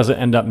 Maybe he doesn't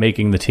end up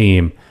making the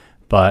team,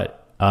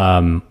 but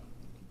they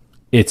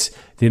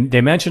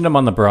mentioned him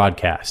on the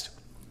broadcast.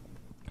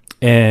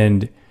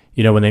 And,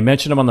 when they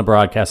mentioned him on the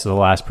broadcast of the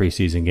last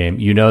preseason game,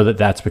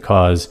 that's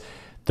because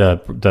the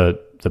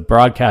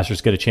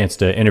broadcasters get a chance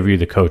to interview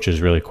the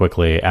coaches really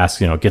quickly, ask,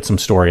 get some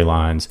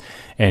storylines.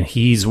 And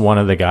he's one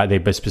of the guys.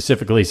 They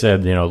specifically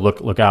said,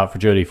 look out for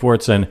Jody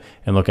Fortson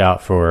and look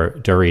out for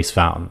Daurice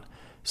Fountain.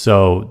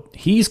 So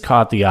he's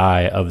caught the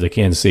eye of the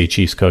Kansas City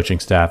Chiefs coaching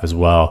staff as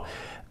well.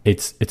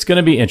 It's going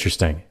to be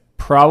interesting.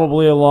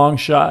 Probably a long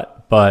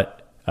shot,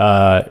 but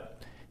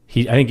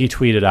I think he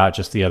tweeted out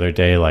just the other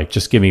day, like,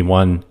 just give me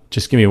one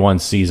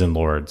season,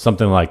 Lord,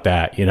 something like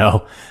that,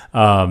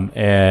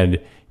 and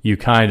you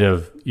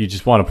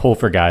just want to pull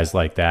for guys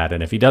like that.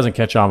 And if he doesn't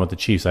catch on with the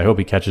Chiefs, I hope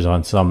he catches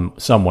on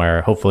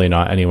somewhere, hopefully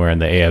not anywhere in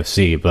the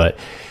AFC, but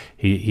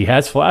he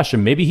has flashed,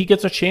 and maybe he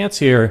gets a chance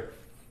here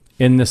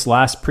in this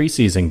last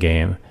preseason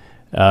game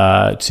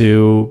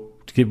to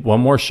get one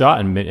more shot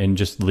and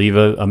just leave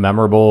a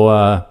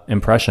memorable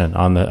impression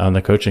on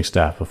the coaching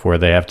staff before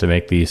they have to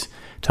make these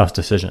tough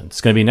decisions.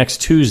 It's going to be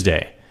next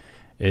Tuesday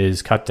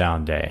is cut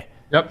down day.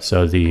 Yep.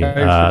 So the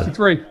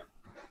 63.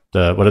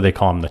 what do they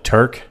call him? The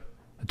Turk?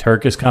 The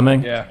Turk is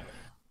coming? Yeah.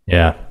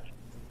 Yeah.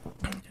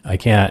 I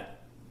can't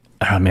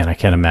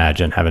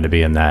imagine having to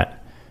be in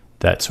that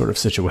sort of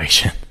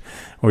situation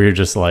where you're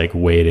just like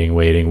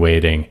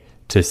waiting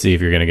to see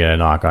if you're going to get a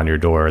knock on your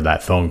door or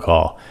that phone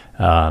call.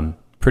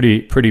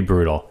 Pretty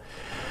brutal.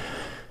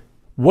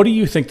 What do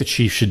you think the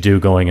Chiefs should do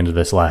going into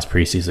this last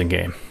preseason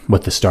game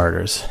with the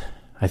starters?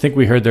 I think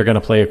we heard they're going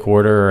to play a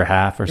quarter or a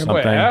half or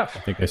something. I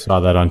think I saw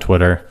that on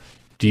Twitter.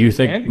 Do you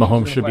think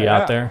Mahomes should be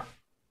out there?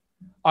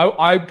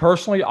 I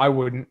personally, I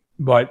wouldn't,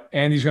 but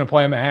Andy's going to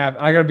play him at half.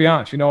 And I got to be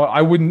honest, you know what?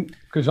 I wouldn't,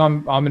 because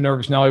I'm a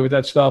nervous Nelly with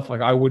that stuff.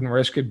 Like, I wouldn't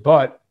risk it,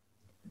 but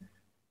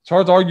it's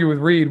hard to argue with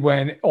Reed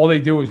when all they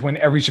do is win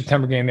every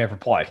September game they ever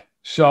play.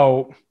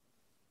 So,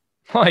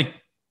 like,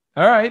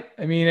 all right.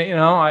 I mean,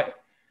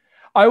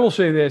 I will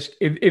say this.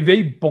 If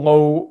they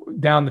blow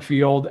down the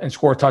field and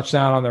score a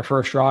touchdown on their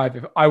first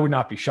drive, I would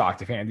not be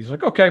shocked if Andy's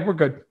like, okay, we're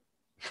good.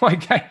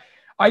 Like,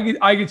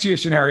 I could see a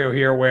scenario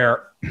here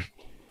where,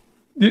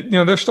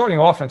 their starting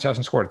offense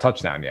hasn't scored a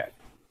touchdown yet.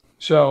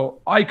 So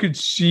I could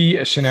see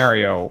a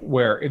scenario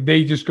where if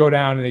they just go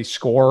down and they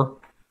score,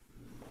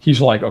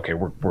 he's like, okay,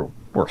 we're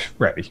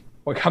ready.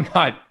 Like, I'm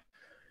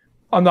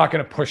not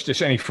going to push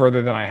this any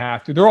further than I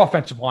have to. Their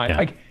offensive line,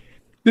 like,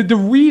 the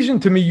reason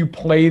to me you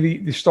play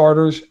the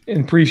starters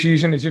in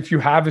preseason is if you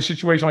have a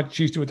situation like the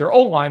Chiefs do with their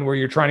O-line where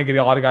you're trying to get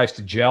a lot of guys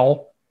to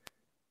gel.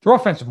 Their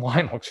offensive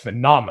line looks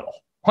phenomenal.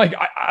 Like,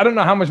 I don't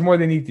know how much more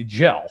they need to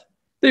gel.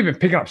 They've been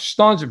picking up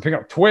stunts and picking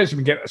up twists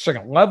and getting a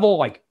second level.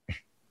 Like,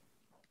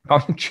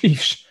 I'm the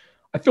Chiefs,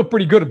 I feel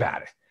pretty good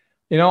about it.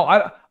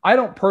 I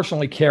don't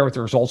personally care what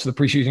the results of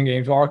the preseason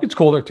games are. It's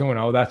cool they're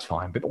 2-0, that's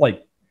fine. But,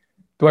 like,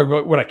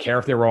 would I care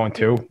if they were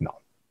 0-2? No.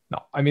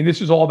 I mean, this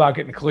is all about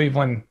getting to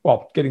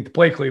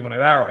play Cleveland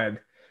at Arrowhead.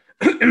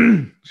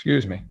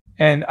 Excuse me.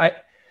 And I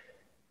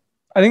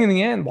think in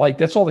the end, like,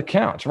 that's all that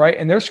counts, right?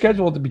 And their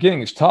schedule at the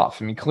beginning is tough.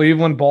 I mean,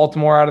 Cleveland,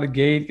 Baltimore out of the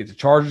gate, get the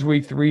Chargers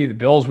week 3, the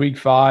Bills week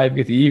 5,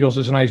 get the Eagles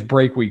as a nice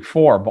break week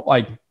 4. But,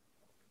 like,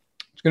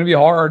 it's going to be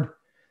hard.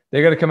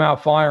 They got to come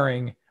out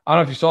firing. I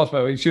don't know if you saw this, by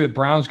the way. You see the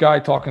Browns guy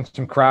talking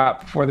some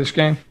crap before this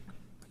game?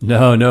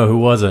 No. Who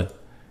was it?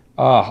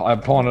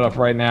 I'm pulling it up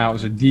right now. It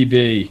was a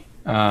DB.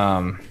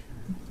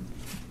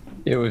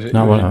 It was a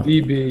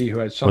DB who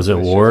had something. Was it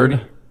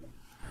Ward?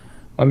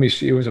 Let me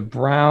see. It was a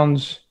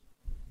Browns.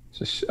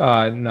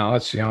 No,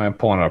 let's see. I'm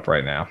pulling it up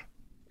right now.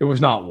 It was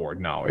not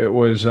Ward. No, it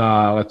was.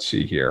 Let's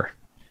see here.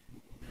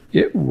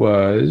 It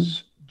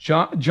was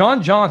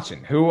John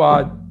Johnson, who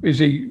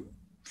is a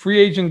free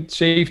agent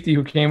safety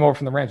who came over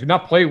from the Rams. Did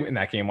not play in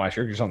that game last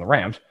year. He was on the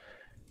Rams.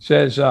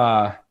 Says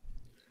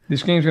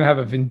this game's going to have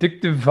a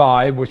vindictive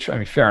vibe, which, I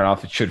mean, fair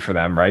enough. It should for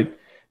them, right?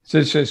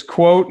 It says,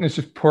 quote, and this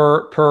is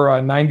per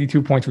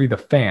 92.3 The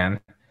Fan,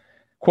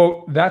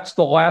 quote, that's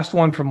the last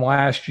one from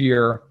last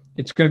year.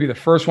 It's going to be the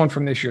first one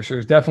from this year. So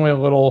there's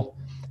definitely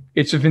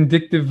it's a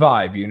vindictive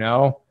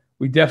vibe,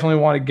 We definitely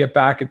want to get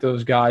back at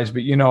those guys.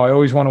 But, I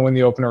always want to win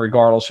the opener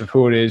regardless of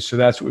who it is. So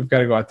that's what we've got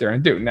to go out there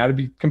and do. Now, to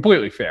be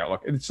completely fair,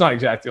 look, it's not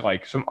exactly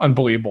like some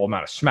unbelievable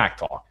amount of smack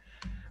talk.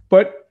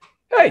 But,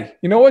 hey,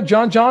 you know what?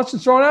 John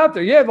Johnson's throwing out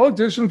there. Yeah, look,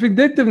 there's some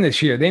vindictiveness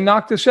here. They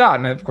knocked us out.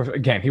 And, of course,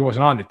 again, he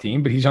wasn't on the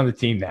team, but he's on the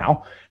team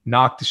now.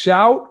 Knocked us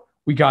out.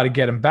 We got to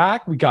get him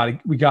back. We got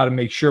to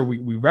make sure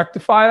we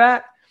rectify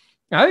that.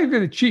 And I think for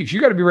the Chiefs, you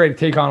got to be ready to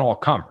take on all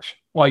comers.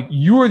 Like,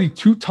 you are the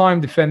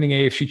 2-time defending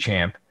AFC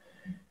champ.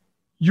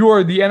 You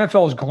are the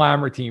NFL's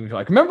glamour team.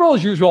 Like, remember all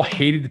those years we all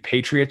hated the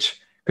Patriots?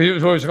 Because it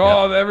was always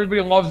like,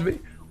 everybody loves me.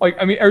 Like,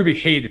 I mean, everybody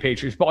hated the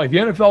Patriots, but, like, the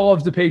NFL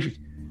loves the Patriots.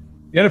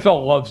 The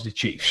NFL loves the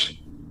Chiefs.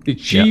 The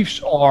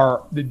Chiefs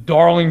are the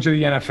darlings of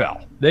the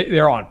NFL.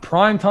 They're on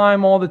prime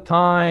time all the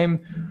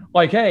time.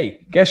 Like,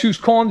 hey, guess who's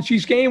calling the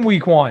Chiefs game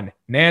week 1?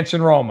 Nance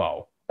and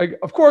Romo. Like,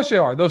 of course they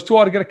are. Those two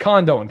ought to get a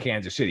condo in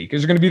Kansas City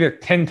because they're going to be there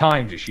 10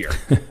 times this year.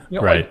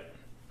 Right. Like,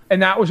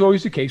 and that was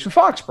always the case with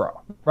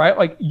Foxborough, right?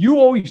 Like, you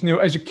always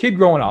knew as a kid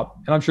growing up,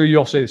 and I'm sure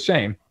you'll say the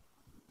same,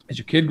 as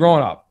a kid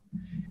growing up,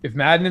 if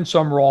Madden and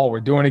Summerall were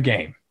doing a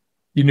game,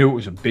 you knew it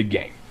was a big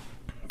game.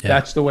 Yeah.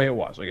 That's the way it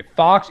was. Like,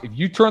 if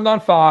you turned on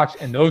Fox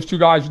and those two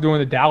guys were doing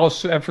the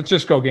Dallas-San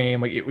Francisco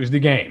game, like, it was the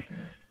game.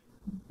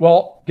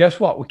 Well, guess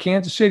what? With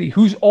Kansas City,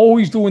 who's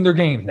always doing their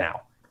games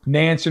now?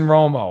 Nance and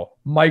Romo,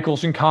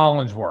 Michaels and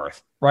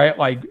Collinsworth, right?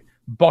 Like,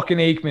 Buck and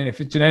Aikman if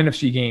it's an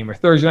NFC game or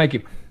Thursday night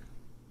game.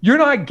 You're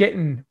not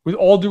getting, with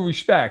all due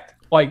respect,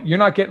 Like you're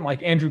not getting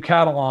like Andrew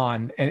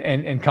Catalan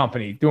and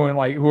company doing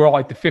like who are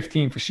like the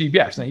 15 for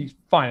CBS. Now he's a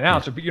fine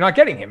announcer, but you're not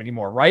getting him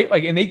anymore, right?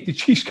 Like, and the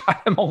Chiefs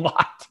got him a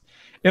lot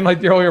in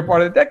like the earlier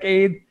part of the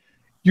decade.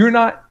 You're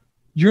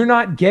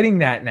not getting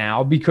that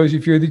now because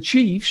if you're the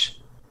Chiefs,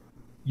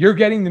 you're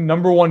getting the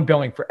number one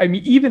billing for. I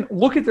mean, even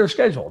look at their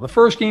schedule. The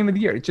first game of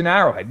the year, it's an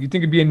Arrowhead. You'd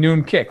think it'd be a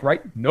noon kick,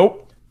 right?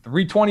 Nope,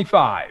 3:25.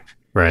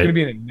 Right. It's going to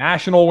be in a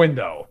national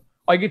window.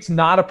 Like it's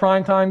not a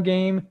primetime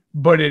game,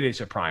 but it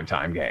is a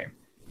primetime game.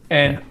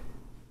 And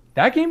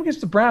that game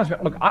against the Browns,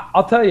 look,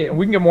 I'll tell you, and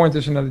we can get more into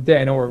this another day.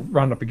 I know we're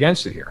running up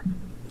against it here.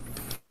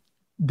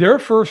 Their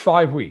first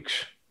 5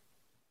 weeks,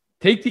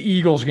 take the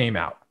Eagles game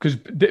out because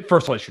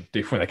first of all,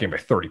 they win that game by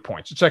 30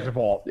 points. And second of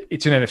all,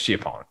 it's an NFC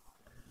opponent.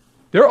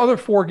 Their other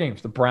 4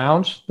 games, the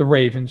Browns, the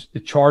Ravens, the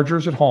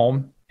Chargers at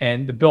home,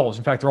 and the Bills.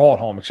 In fact, they're all at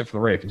home except for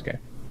the Ravens game.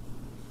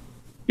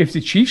 If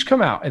the Chiefs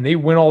come out and they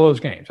win all those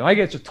games, and I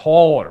get it's a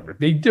tall order, but if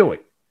they do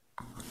it,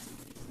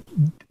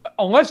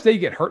 unless they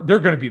get hurt, they're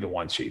going to be the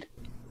 1 seed.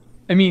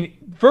 I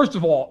mean, first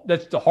of all,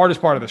 that's the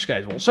hardest part of the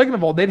schedule. Second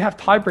of all, they'd have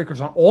tiebreakers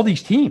on all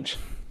these teams.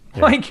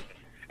 Yeah.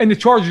 And the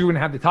Chargers, you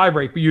wouldn't have the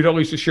tiebreak, but you'd at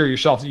least assure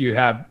yourself that you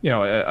have,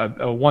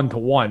 a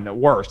 1-to-1 at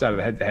worst out of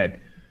the head-to-head.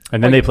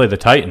 And then they play the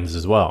Titans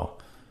as well.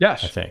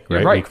 Yes, I think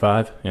right? Right. Week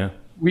 5. Yeah,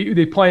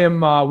 they play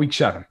them week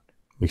 7.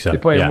 Week 7.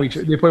 They play them week.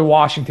 They play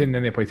Washington, and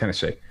then they play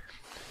Tennessee.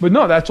 But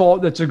no, that's all.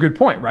 That's a good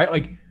point, right?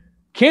 Like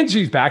Kansas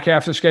City's back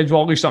half of the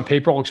schedule, at least on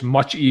paper, looks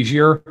much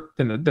easier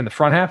than the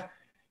front half.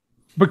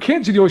 But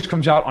Kansas City always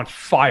comes out on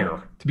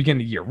fire to begin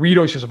the year. Reed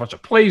always has a bunch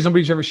of plays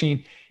nobody's ever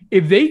seen.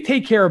 If they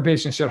take care of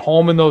business at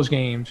home in those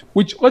games,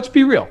 which let's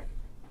be real,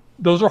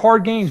 those are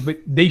hard games, but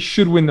they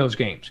should win those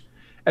games.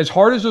 As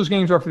hard as those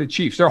games are for the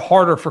Chiefs, they're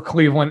harder for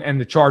Cleveland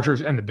and the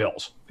Chargers and the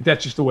Bills.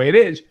 That's just the way it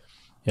is.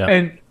 Yeah.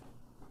 And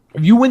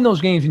if you win those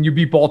games and you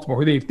beat Baltimore,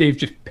 who they've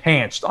just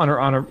pantsed on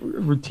a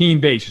routine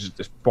basis at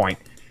this point,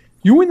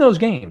 you win those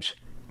games.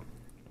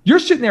 You're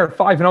sitting there at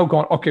 5-0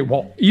 going, okay,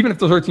 well, even if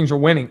those other teams are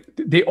winning,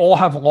 they all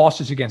have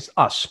losses against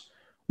us.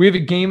 We have a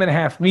 1.5 game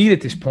lead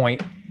at this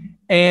point,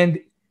 and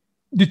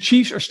the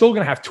Chiefs are still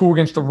going to have 2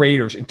 against the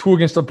Raiders and 2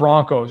 against the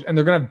Broncos, and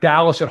they're going to have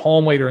Dallas at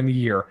home later in the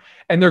year,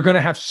 and they're going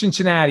to have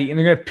Cincinnati, and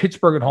they're going to have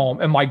Pittsburgh at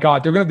home, and my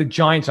God, they're going to have the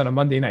Giants on a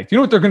Monday night. Do you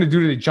know what they're going to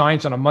do to the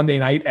Giants on a Monday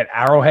night at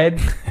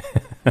Arrowhead?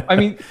 I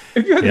mean,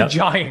 if you're the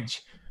Giants,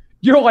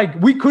 you're like,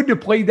 we couldn't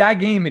have played that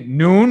game at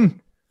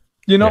noon.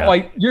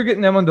 Like you're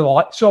getting them under the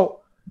light. So,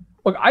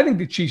 look, I think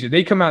the Chiefs, if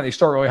they come out and they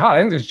start really hot, I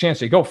think there's a chance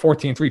they go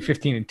 14-3,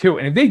 15-2.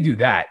 And if they do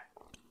that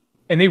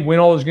and they win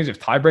all those games of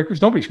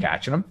tiebreakers, nobody's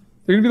catching them.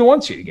 They're going to be the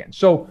 1 seed again.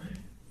 So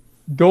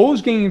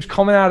those games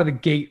coming out of the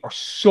gate are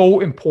so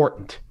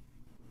important.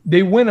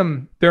 They win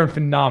them, they're in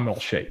phenomenal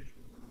shape.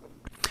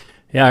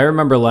 Yeah, I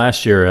remember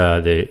last year,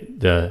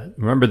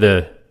 remember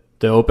the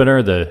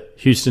opener, the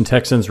Houston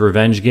Texans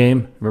revenge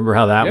game? Remember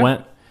how that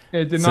went?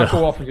 It did not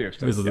go well for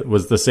Houston. It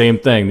was the same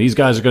thing. These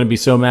guys are going to be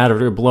so mad if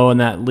they're blowing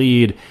that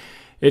lead.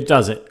 It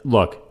doesn't.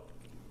 Look,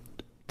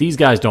 these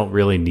guys don't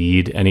really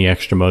need any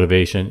extra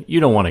motivation. You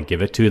don't want to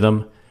give it to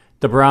them.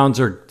 The Browns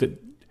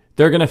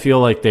they're going to feel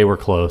like they were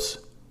close,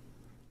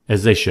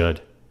 as they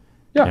should.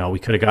 Yeah. We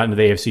could have gotten to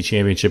the AFC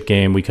Championship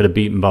game. We could have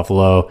beaten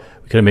Buffalo.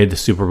 We could have made the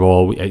Super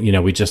Bowl.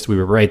 We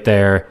were right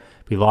there.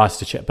 We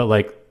lost to but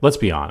let's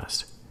be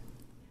honest.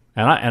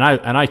 And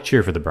I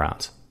cheer for the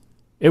Browns.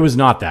 It was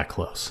not that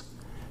close.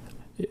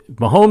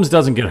 Mahomes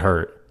doesn't get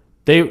hurt.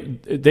 They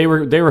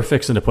were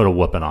fixing to put a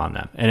whooping on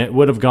them, and it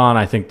would have gone,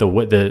 I think,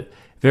 the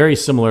very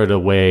similar to the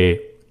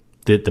way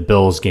that the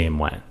Bills game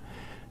went,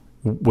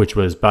 which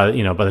was by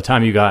the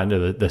time you got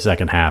into the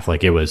second half,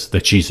 like it was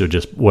the Chiefs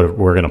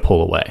were going to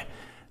pull away.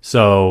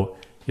 So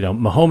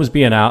Mahomes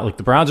being out, like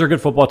the Browns are a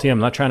good football team. I'm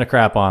not trying to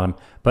crap on them,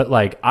 but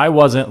like I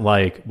wasn't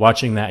like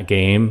watching that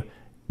game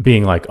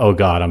being like, oh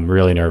God, I'm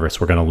really nervous.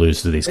 We're going to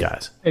lose to these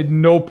guys. At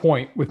no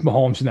point with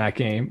Mahomes in that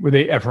game were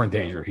they ever in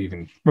danger of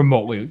even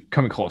remotely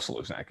coming close to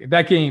losing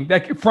that game.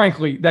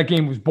 Frankly, that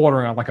game was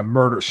bordering on like a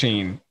murder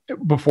scene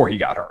before he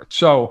got hurt.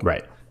 So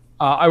right.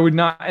 I would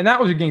not, and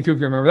that was a game too, if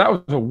you remember, that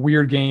was a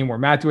weird game where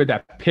Matthew had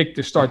that pick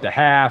to start the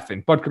half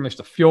and Butker missed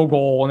a field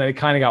goal and then it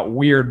kind of got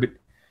weird. But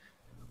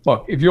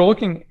look, if you're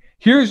looking,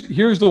 here's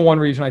the one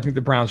reason I think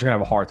the Browns are going to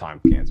have a hard time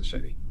with Kansas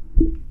City.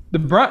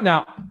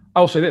 Now,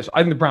 I will say this.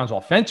 I think the Browns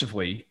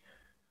offensively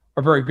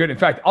are very good. In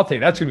fact, I'll tell you,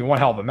 that's going to be one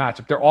hell of a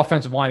matchup. Their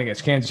offensive line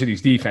against Kansas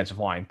City's defensive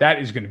line, that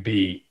is going to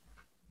be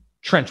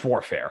trench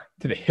warfare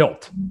to the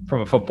hilt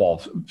from a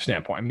football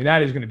standpoint. I mean,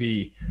 that is going to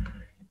be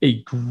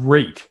a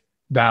great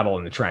battle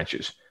in the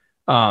trenches.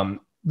 But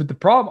the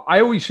problem, I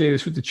always say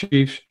this with the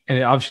Chiefs,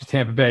 and obviously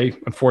Tampa Bay,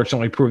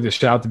 unfortunately, proved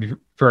this out to be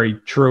very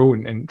true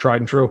and tried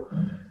and true.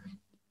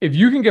 If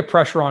you can get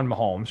pressure on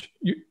Mahomes,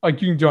 you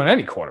can do on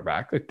any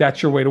quarterback,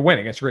 that's your way to win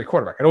against a great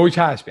quarterback. It always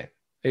has been.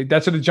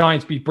 That's what the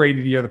Giants beat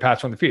Brady the year the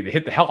Pats won the field. They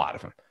hit the hell out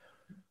of him.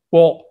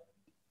 Well,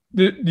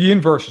 the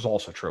inverse is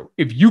also true.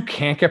 If you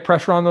can't get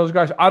pressure on those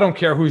guys, I don't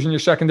care who's in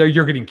your secondary,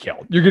 you're getting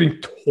killed. You're getting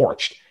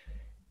torched.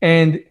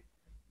 And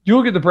you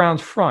look at the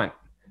Browns front.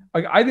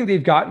 I think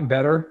they've gotten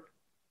better,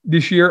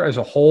 this year as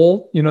a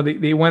whole.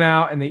 They went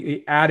out and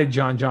they added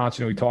John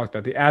Johnson, who we talked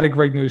about. They added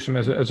Greg Newsome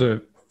as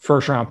a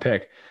first-round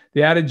pick.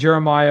 They added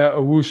Jeremiah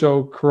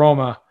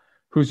Owusu-Koroma,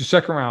 who's a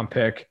second-round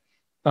pick,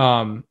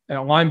 and a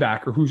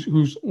linebacker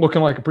who's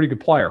looking like a pretty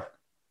good player.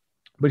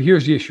 But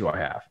here's the issue I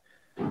have.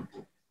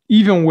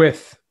 Even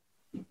with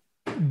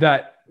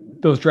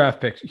those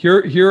draft picks,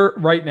 here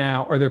right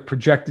now are their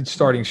projected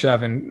starting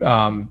 7,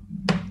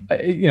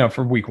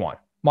 for week 1.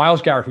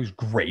 Myles Garrett, who's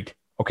great.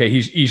 Okay,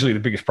 he's easily the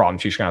biggest problem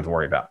she's going to have to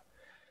worry about.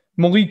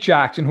 Malik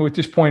Jackson, who at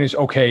this point is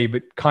okay,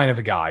 but kind of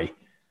a guy.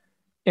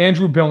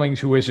 Andrew Billings,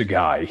 who is a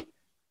guy.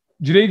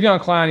 Jadeveon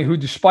Clowney, who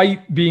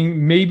despite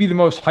being maybe the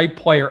most hyped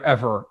player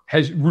ever,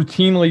 has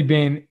routinely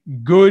been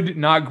good,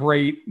 not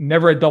great,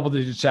 never had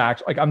double-digit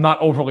sacks. Like, I'm not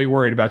overly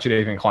worried about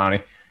Jadeveon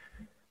Clowney.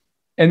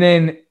 And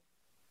then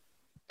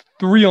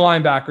 3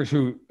 linebackers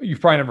who you've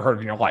probably never heard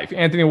of in your life.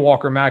 Anthony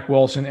Walker, Mac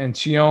Wilson, and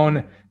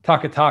Sion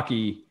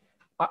Takataki.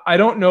 I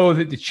don't know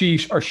that the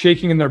Chiefs are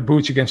shaking in their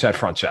boots against that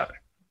front 7.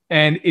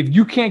 And if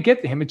you can't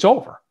get to him, it's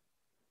over.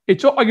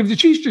 It's like if the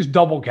Chiefs just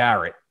double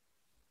Garrett,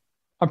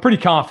 I'm pretty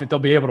confident they'll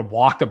be able to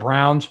block the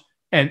Browns.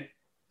 And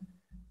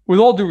with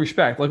all due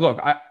respect, like, look,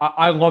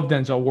 I love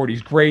Denzel Ward.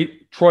 He's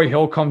great. Troy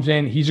Hill comes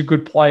in. He's a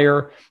good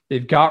player.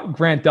 They've got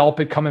Grant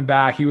Delpit coming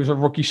back. He was a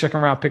rookie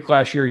second-round pick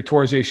last year. He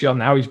tore his ACL.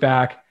 Now he's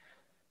back.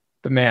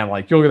 But, man,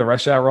 like, you look at the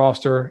rest of that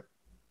roster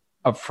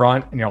up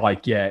front, and you're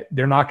like, yeah,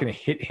 they're not going to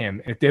hit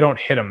him. And if they don't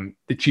hit him,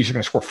 the Chiefs are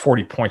going to score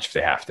 40 points if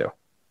they have to.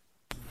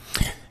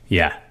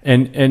 Yeah,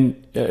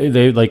 and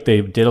they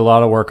did a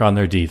lot of work on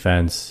their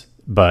defense,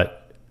 but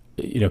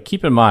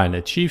keep in mind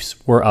the Chiefs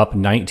were up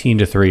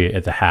 19-3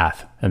 at the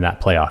half in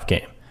that playoff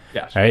game.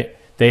 Yes, right.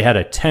 They had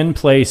a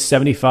 10-play,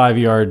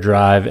 75-yard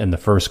drive in the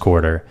first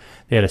quarter.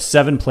 They had a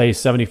 7-play,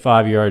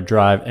 75-yard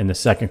drive in the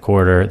second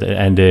quarter that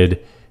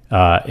ended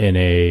in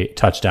a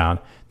touchdown.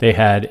 They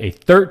had a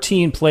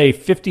 13-play,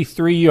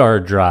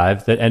 53-yard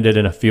drive that ended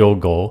in a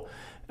field goal,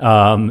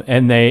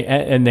 and they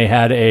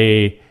had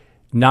a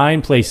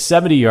 9-play,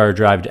 70-yard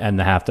drive to end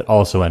the half that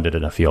also ended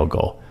in a field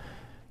goal.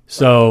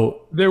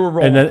 So they were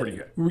rolling pretty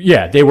good.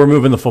 Yeah, they were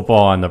moving the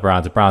football on the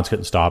Browns. The Browns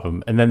couldn't stop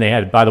them. And then they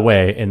had, by the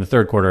way, in the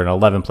third quarter, an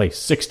 11-play,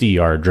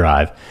 60-yard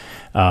drive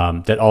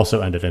that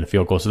also ended in a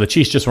field goal. So the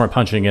Chiefs just weren't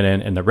punching it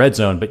in the red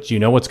zone. But do you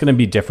know what's going to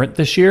be different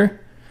this year?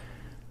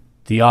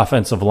 The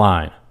offensive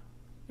line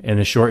in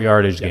the short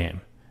yardage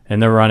game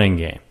and the running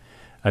game.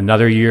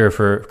 Another year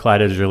for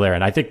Clyde Edwards-Helaire.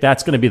 And I think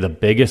that's going to be the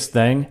biggest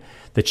thing.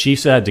 The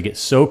Chiefs had to get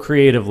so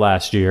creative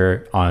last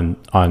year on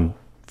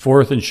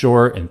 4th and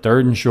short and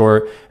 3rd and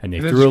short, and they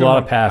threw a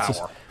lot of passes.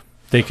 Power.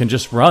 They can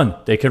just run.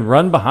 They can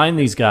run behind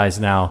these guys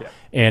now,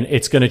 and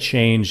it's going to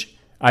change.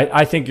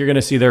 I think you're going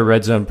to see their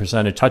red zone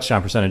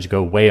touchdown percentage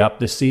go way up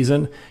this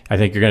season. I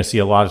think you're going to see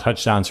a lot of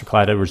touchdowns for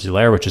Clyde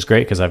Edwards-Helaire, which is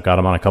great because I've got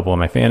him on a couple of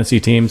my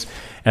fantasy teams,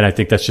 and I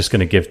think that's just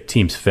going to give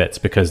teams fits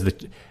because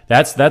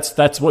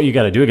that's what you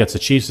got to do against the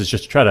Chiefs is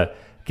just try to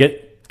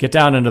get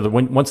down into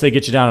once they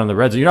get you down in the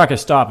red zone, you're not going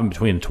to stop them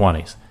between the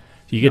 20s.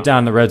 You get down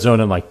in the red zone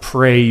and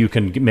pray you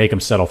can make them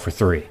settle for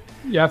 3.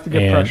 You have to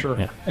get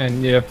pressure,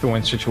 and you have to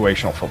win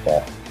situational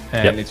football.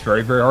 And it's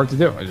very, very hard to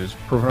do. It's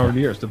proven over the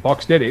years. The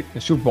Bucs did it in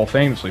the Super Bowl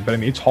famously, but I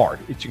mean, it's hard.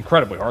 It's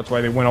incredibly hard. That's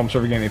why they win almost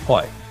every game they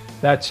play.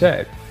 That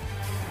said,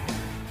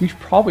 we should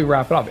probably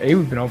wrap it up. A,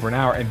 we've been over an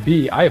hour, and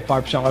B, I have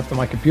 5% left on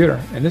my computer,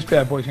 and this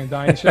bad boy's going to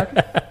die in a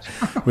second.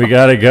 We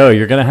got to go.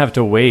 You're going to have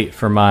to wait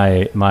for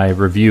my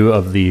review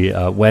of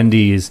the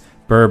Wendy's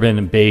bourbon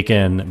and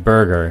bacon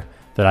burger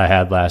that I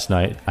had last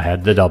night. I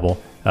had the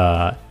double.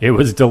 It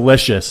was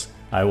delicious.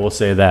 I will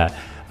say that.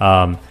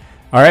 All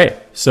right.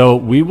 So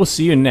we will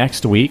see you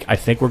next week. I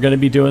think we're going to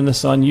be doing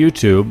this on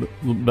YouTube,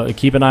 but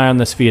keep an eye on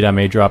this feed. I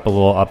may drop a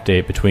little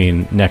update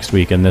between next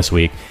week and this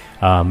week.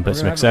 But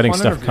some exciting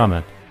stuff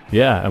coming.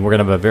 Yeah. And we're going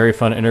to have a very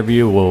fun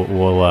interview.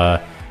 We'll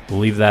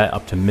leave that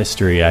up to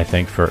mystery, I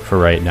think, for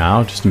right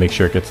now, just to make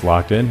sure it gets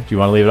locked in. Do you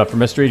want to leave it up for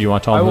mystery? Do you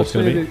want to tell them who it's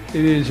going to be?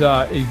 It is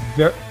a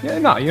very,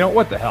 you know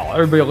what the hell?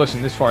 Everybody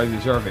listen this far, they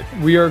deserve it.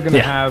 We are going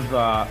to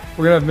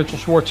have Mitchell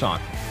Schwartz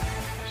on.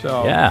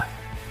 So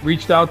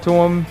reached out to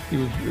him. He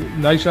was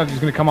nice enough. He's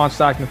going to come on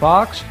Stacking the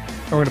Box.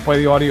 We're going to play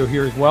the audio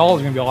here as well.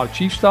 There's going to be a lot of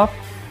Chief stuff.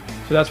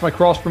 So that's my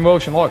cross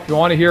promotion. Look, if you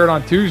want to hear it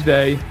on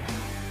Tuesday,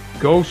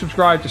 go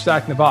subscribe to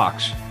Stacking the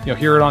Box. You'll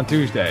hear it on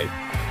Tuesday.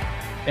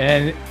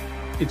 And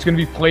it's going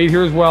to be played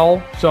here as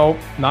well. So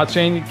not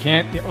saying you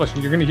can't.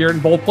 Listen, you're going to hear it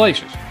in both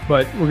places.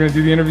 But we're going to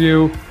do the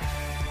interview.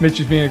 Mitch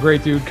is being a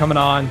great dude, coming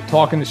on,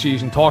 talking the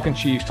season, talking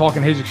Chiefs,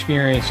 talking his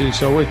experiences.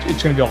 So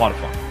it's going to be a lot of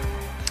fun.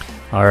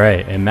 All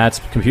right, and Matt's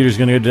computer's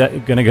going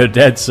to go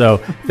dead, so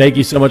thank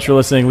you so much for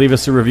listening. Leave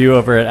us a review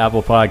over at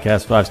Apple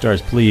Podcasts, 5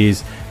 stars,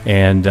 please.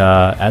 And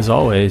as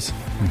always,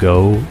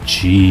 go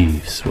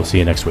Chiefs. We'll see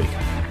you next week.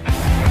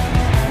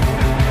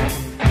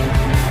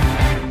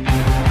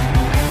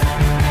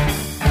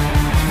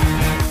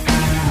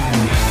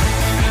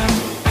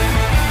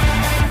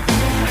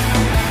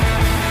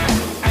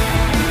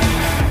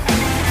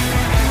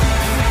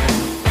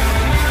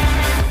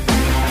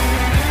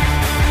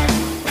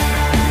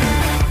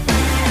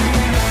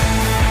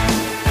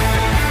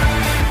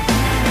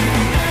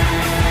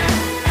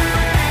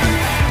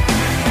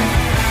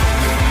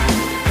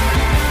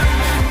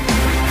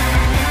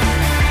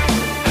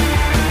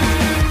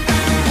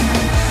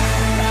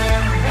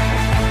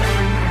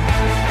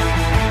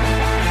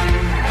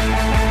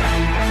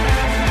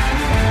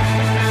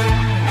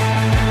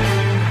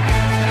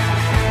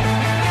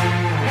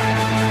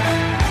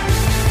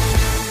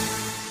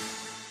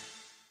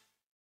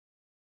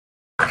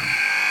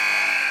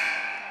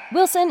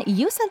 Wilson,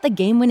 you sent the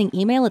game-winning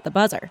email at the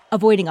buzzer,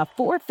 avoiding a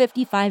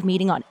 4:55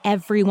 meeting on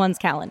everyone's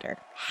calendar.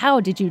 How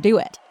did you do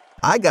it?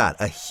 I got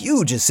a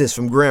huge assist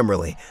from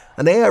Grammarly,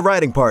 an AI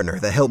writing partner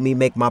that helped me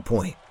make my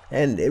point.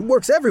 And it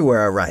works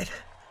everywhere I write.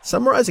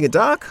 Summarizing a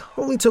doc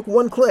only took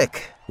one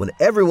click. When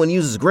everyone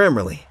uses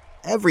Grammarly,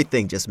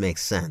 everything just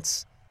makes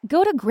sense.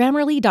 Go to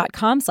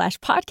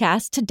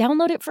Grammarly.com/podcast to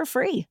download it for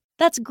free.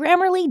 That's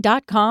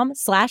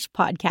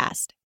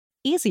Grammarly.com/podcast.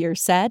 Easier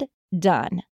said, done.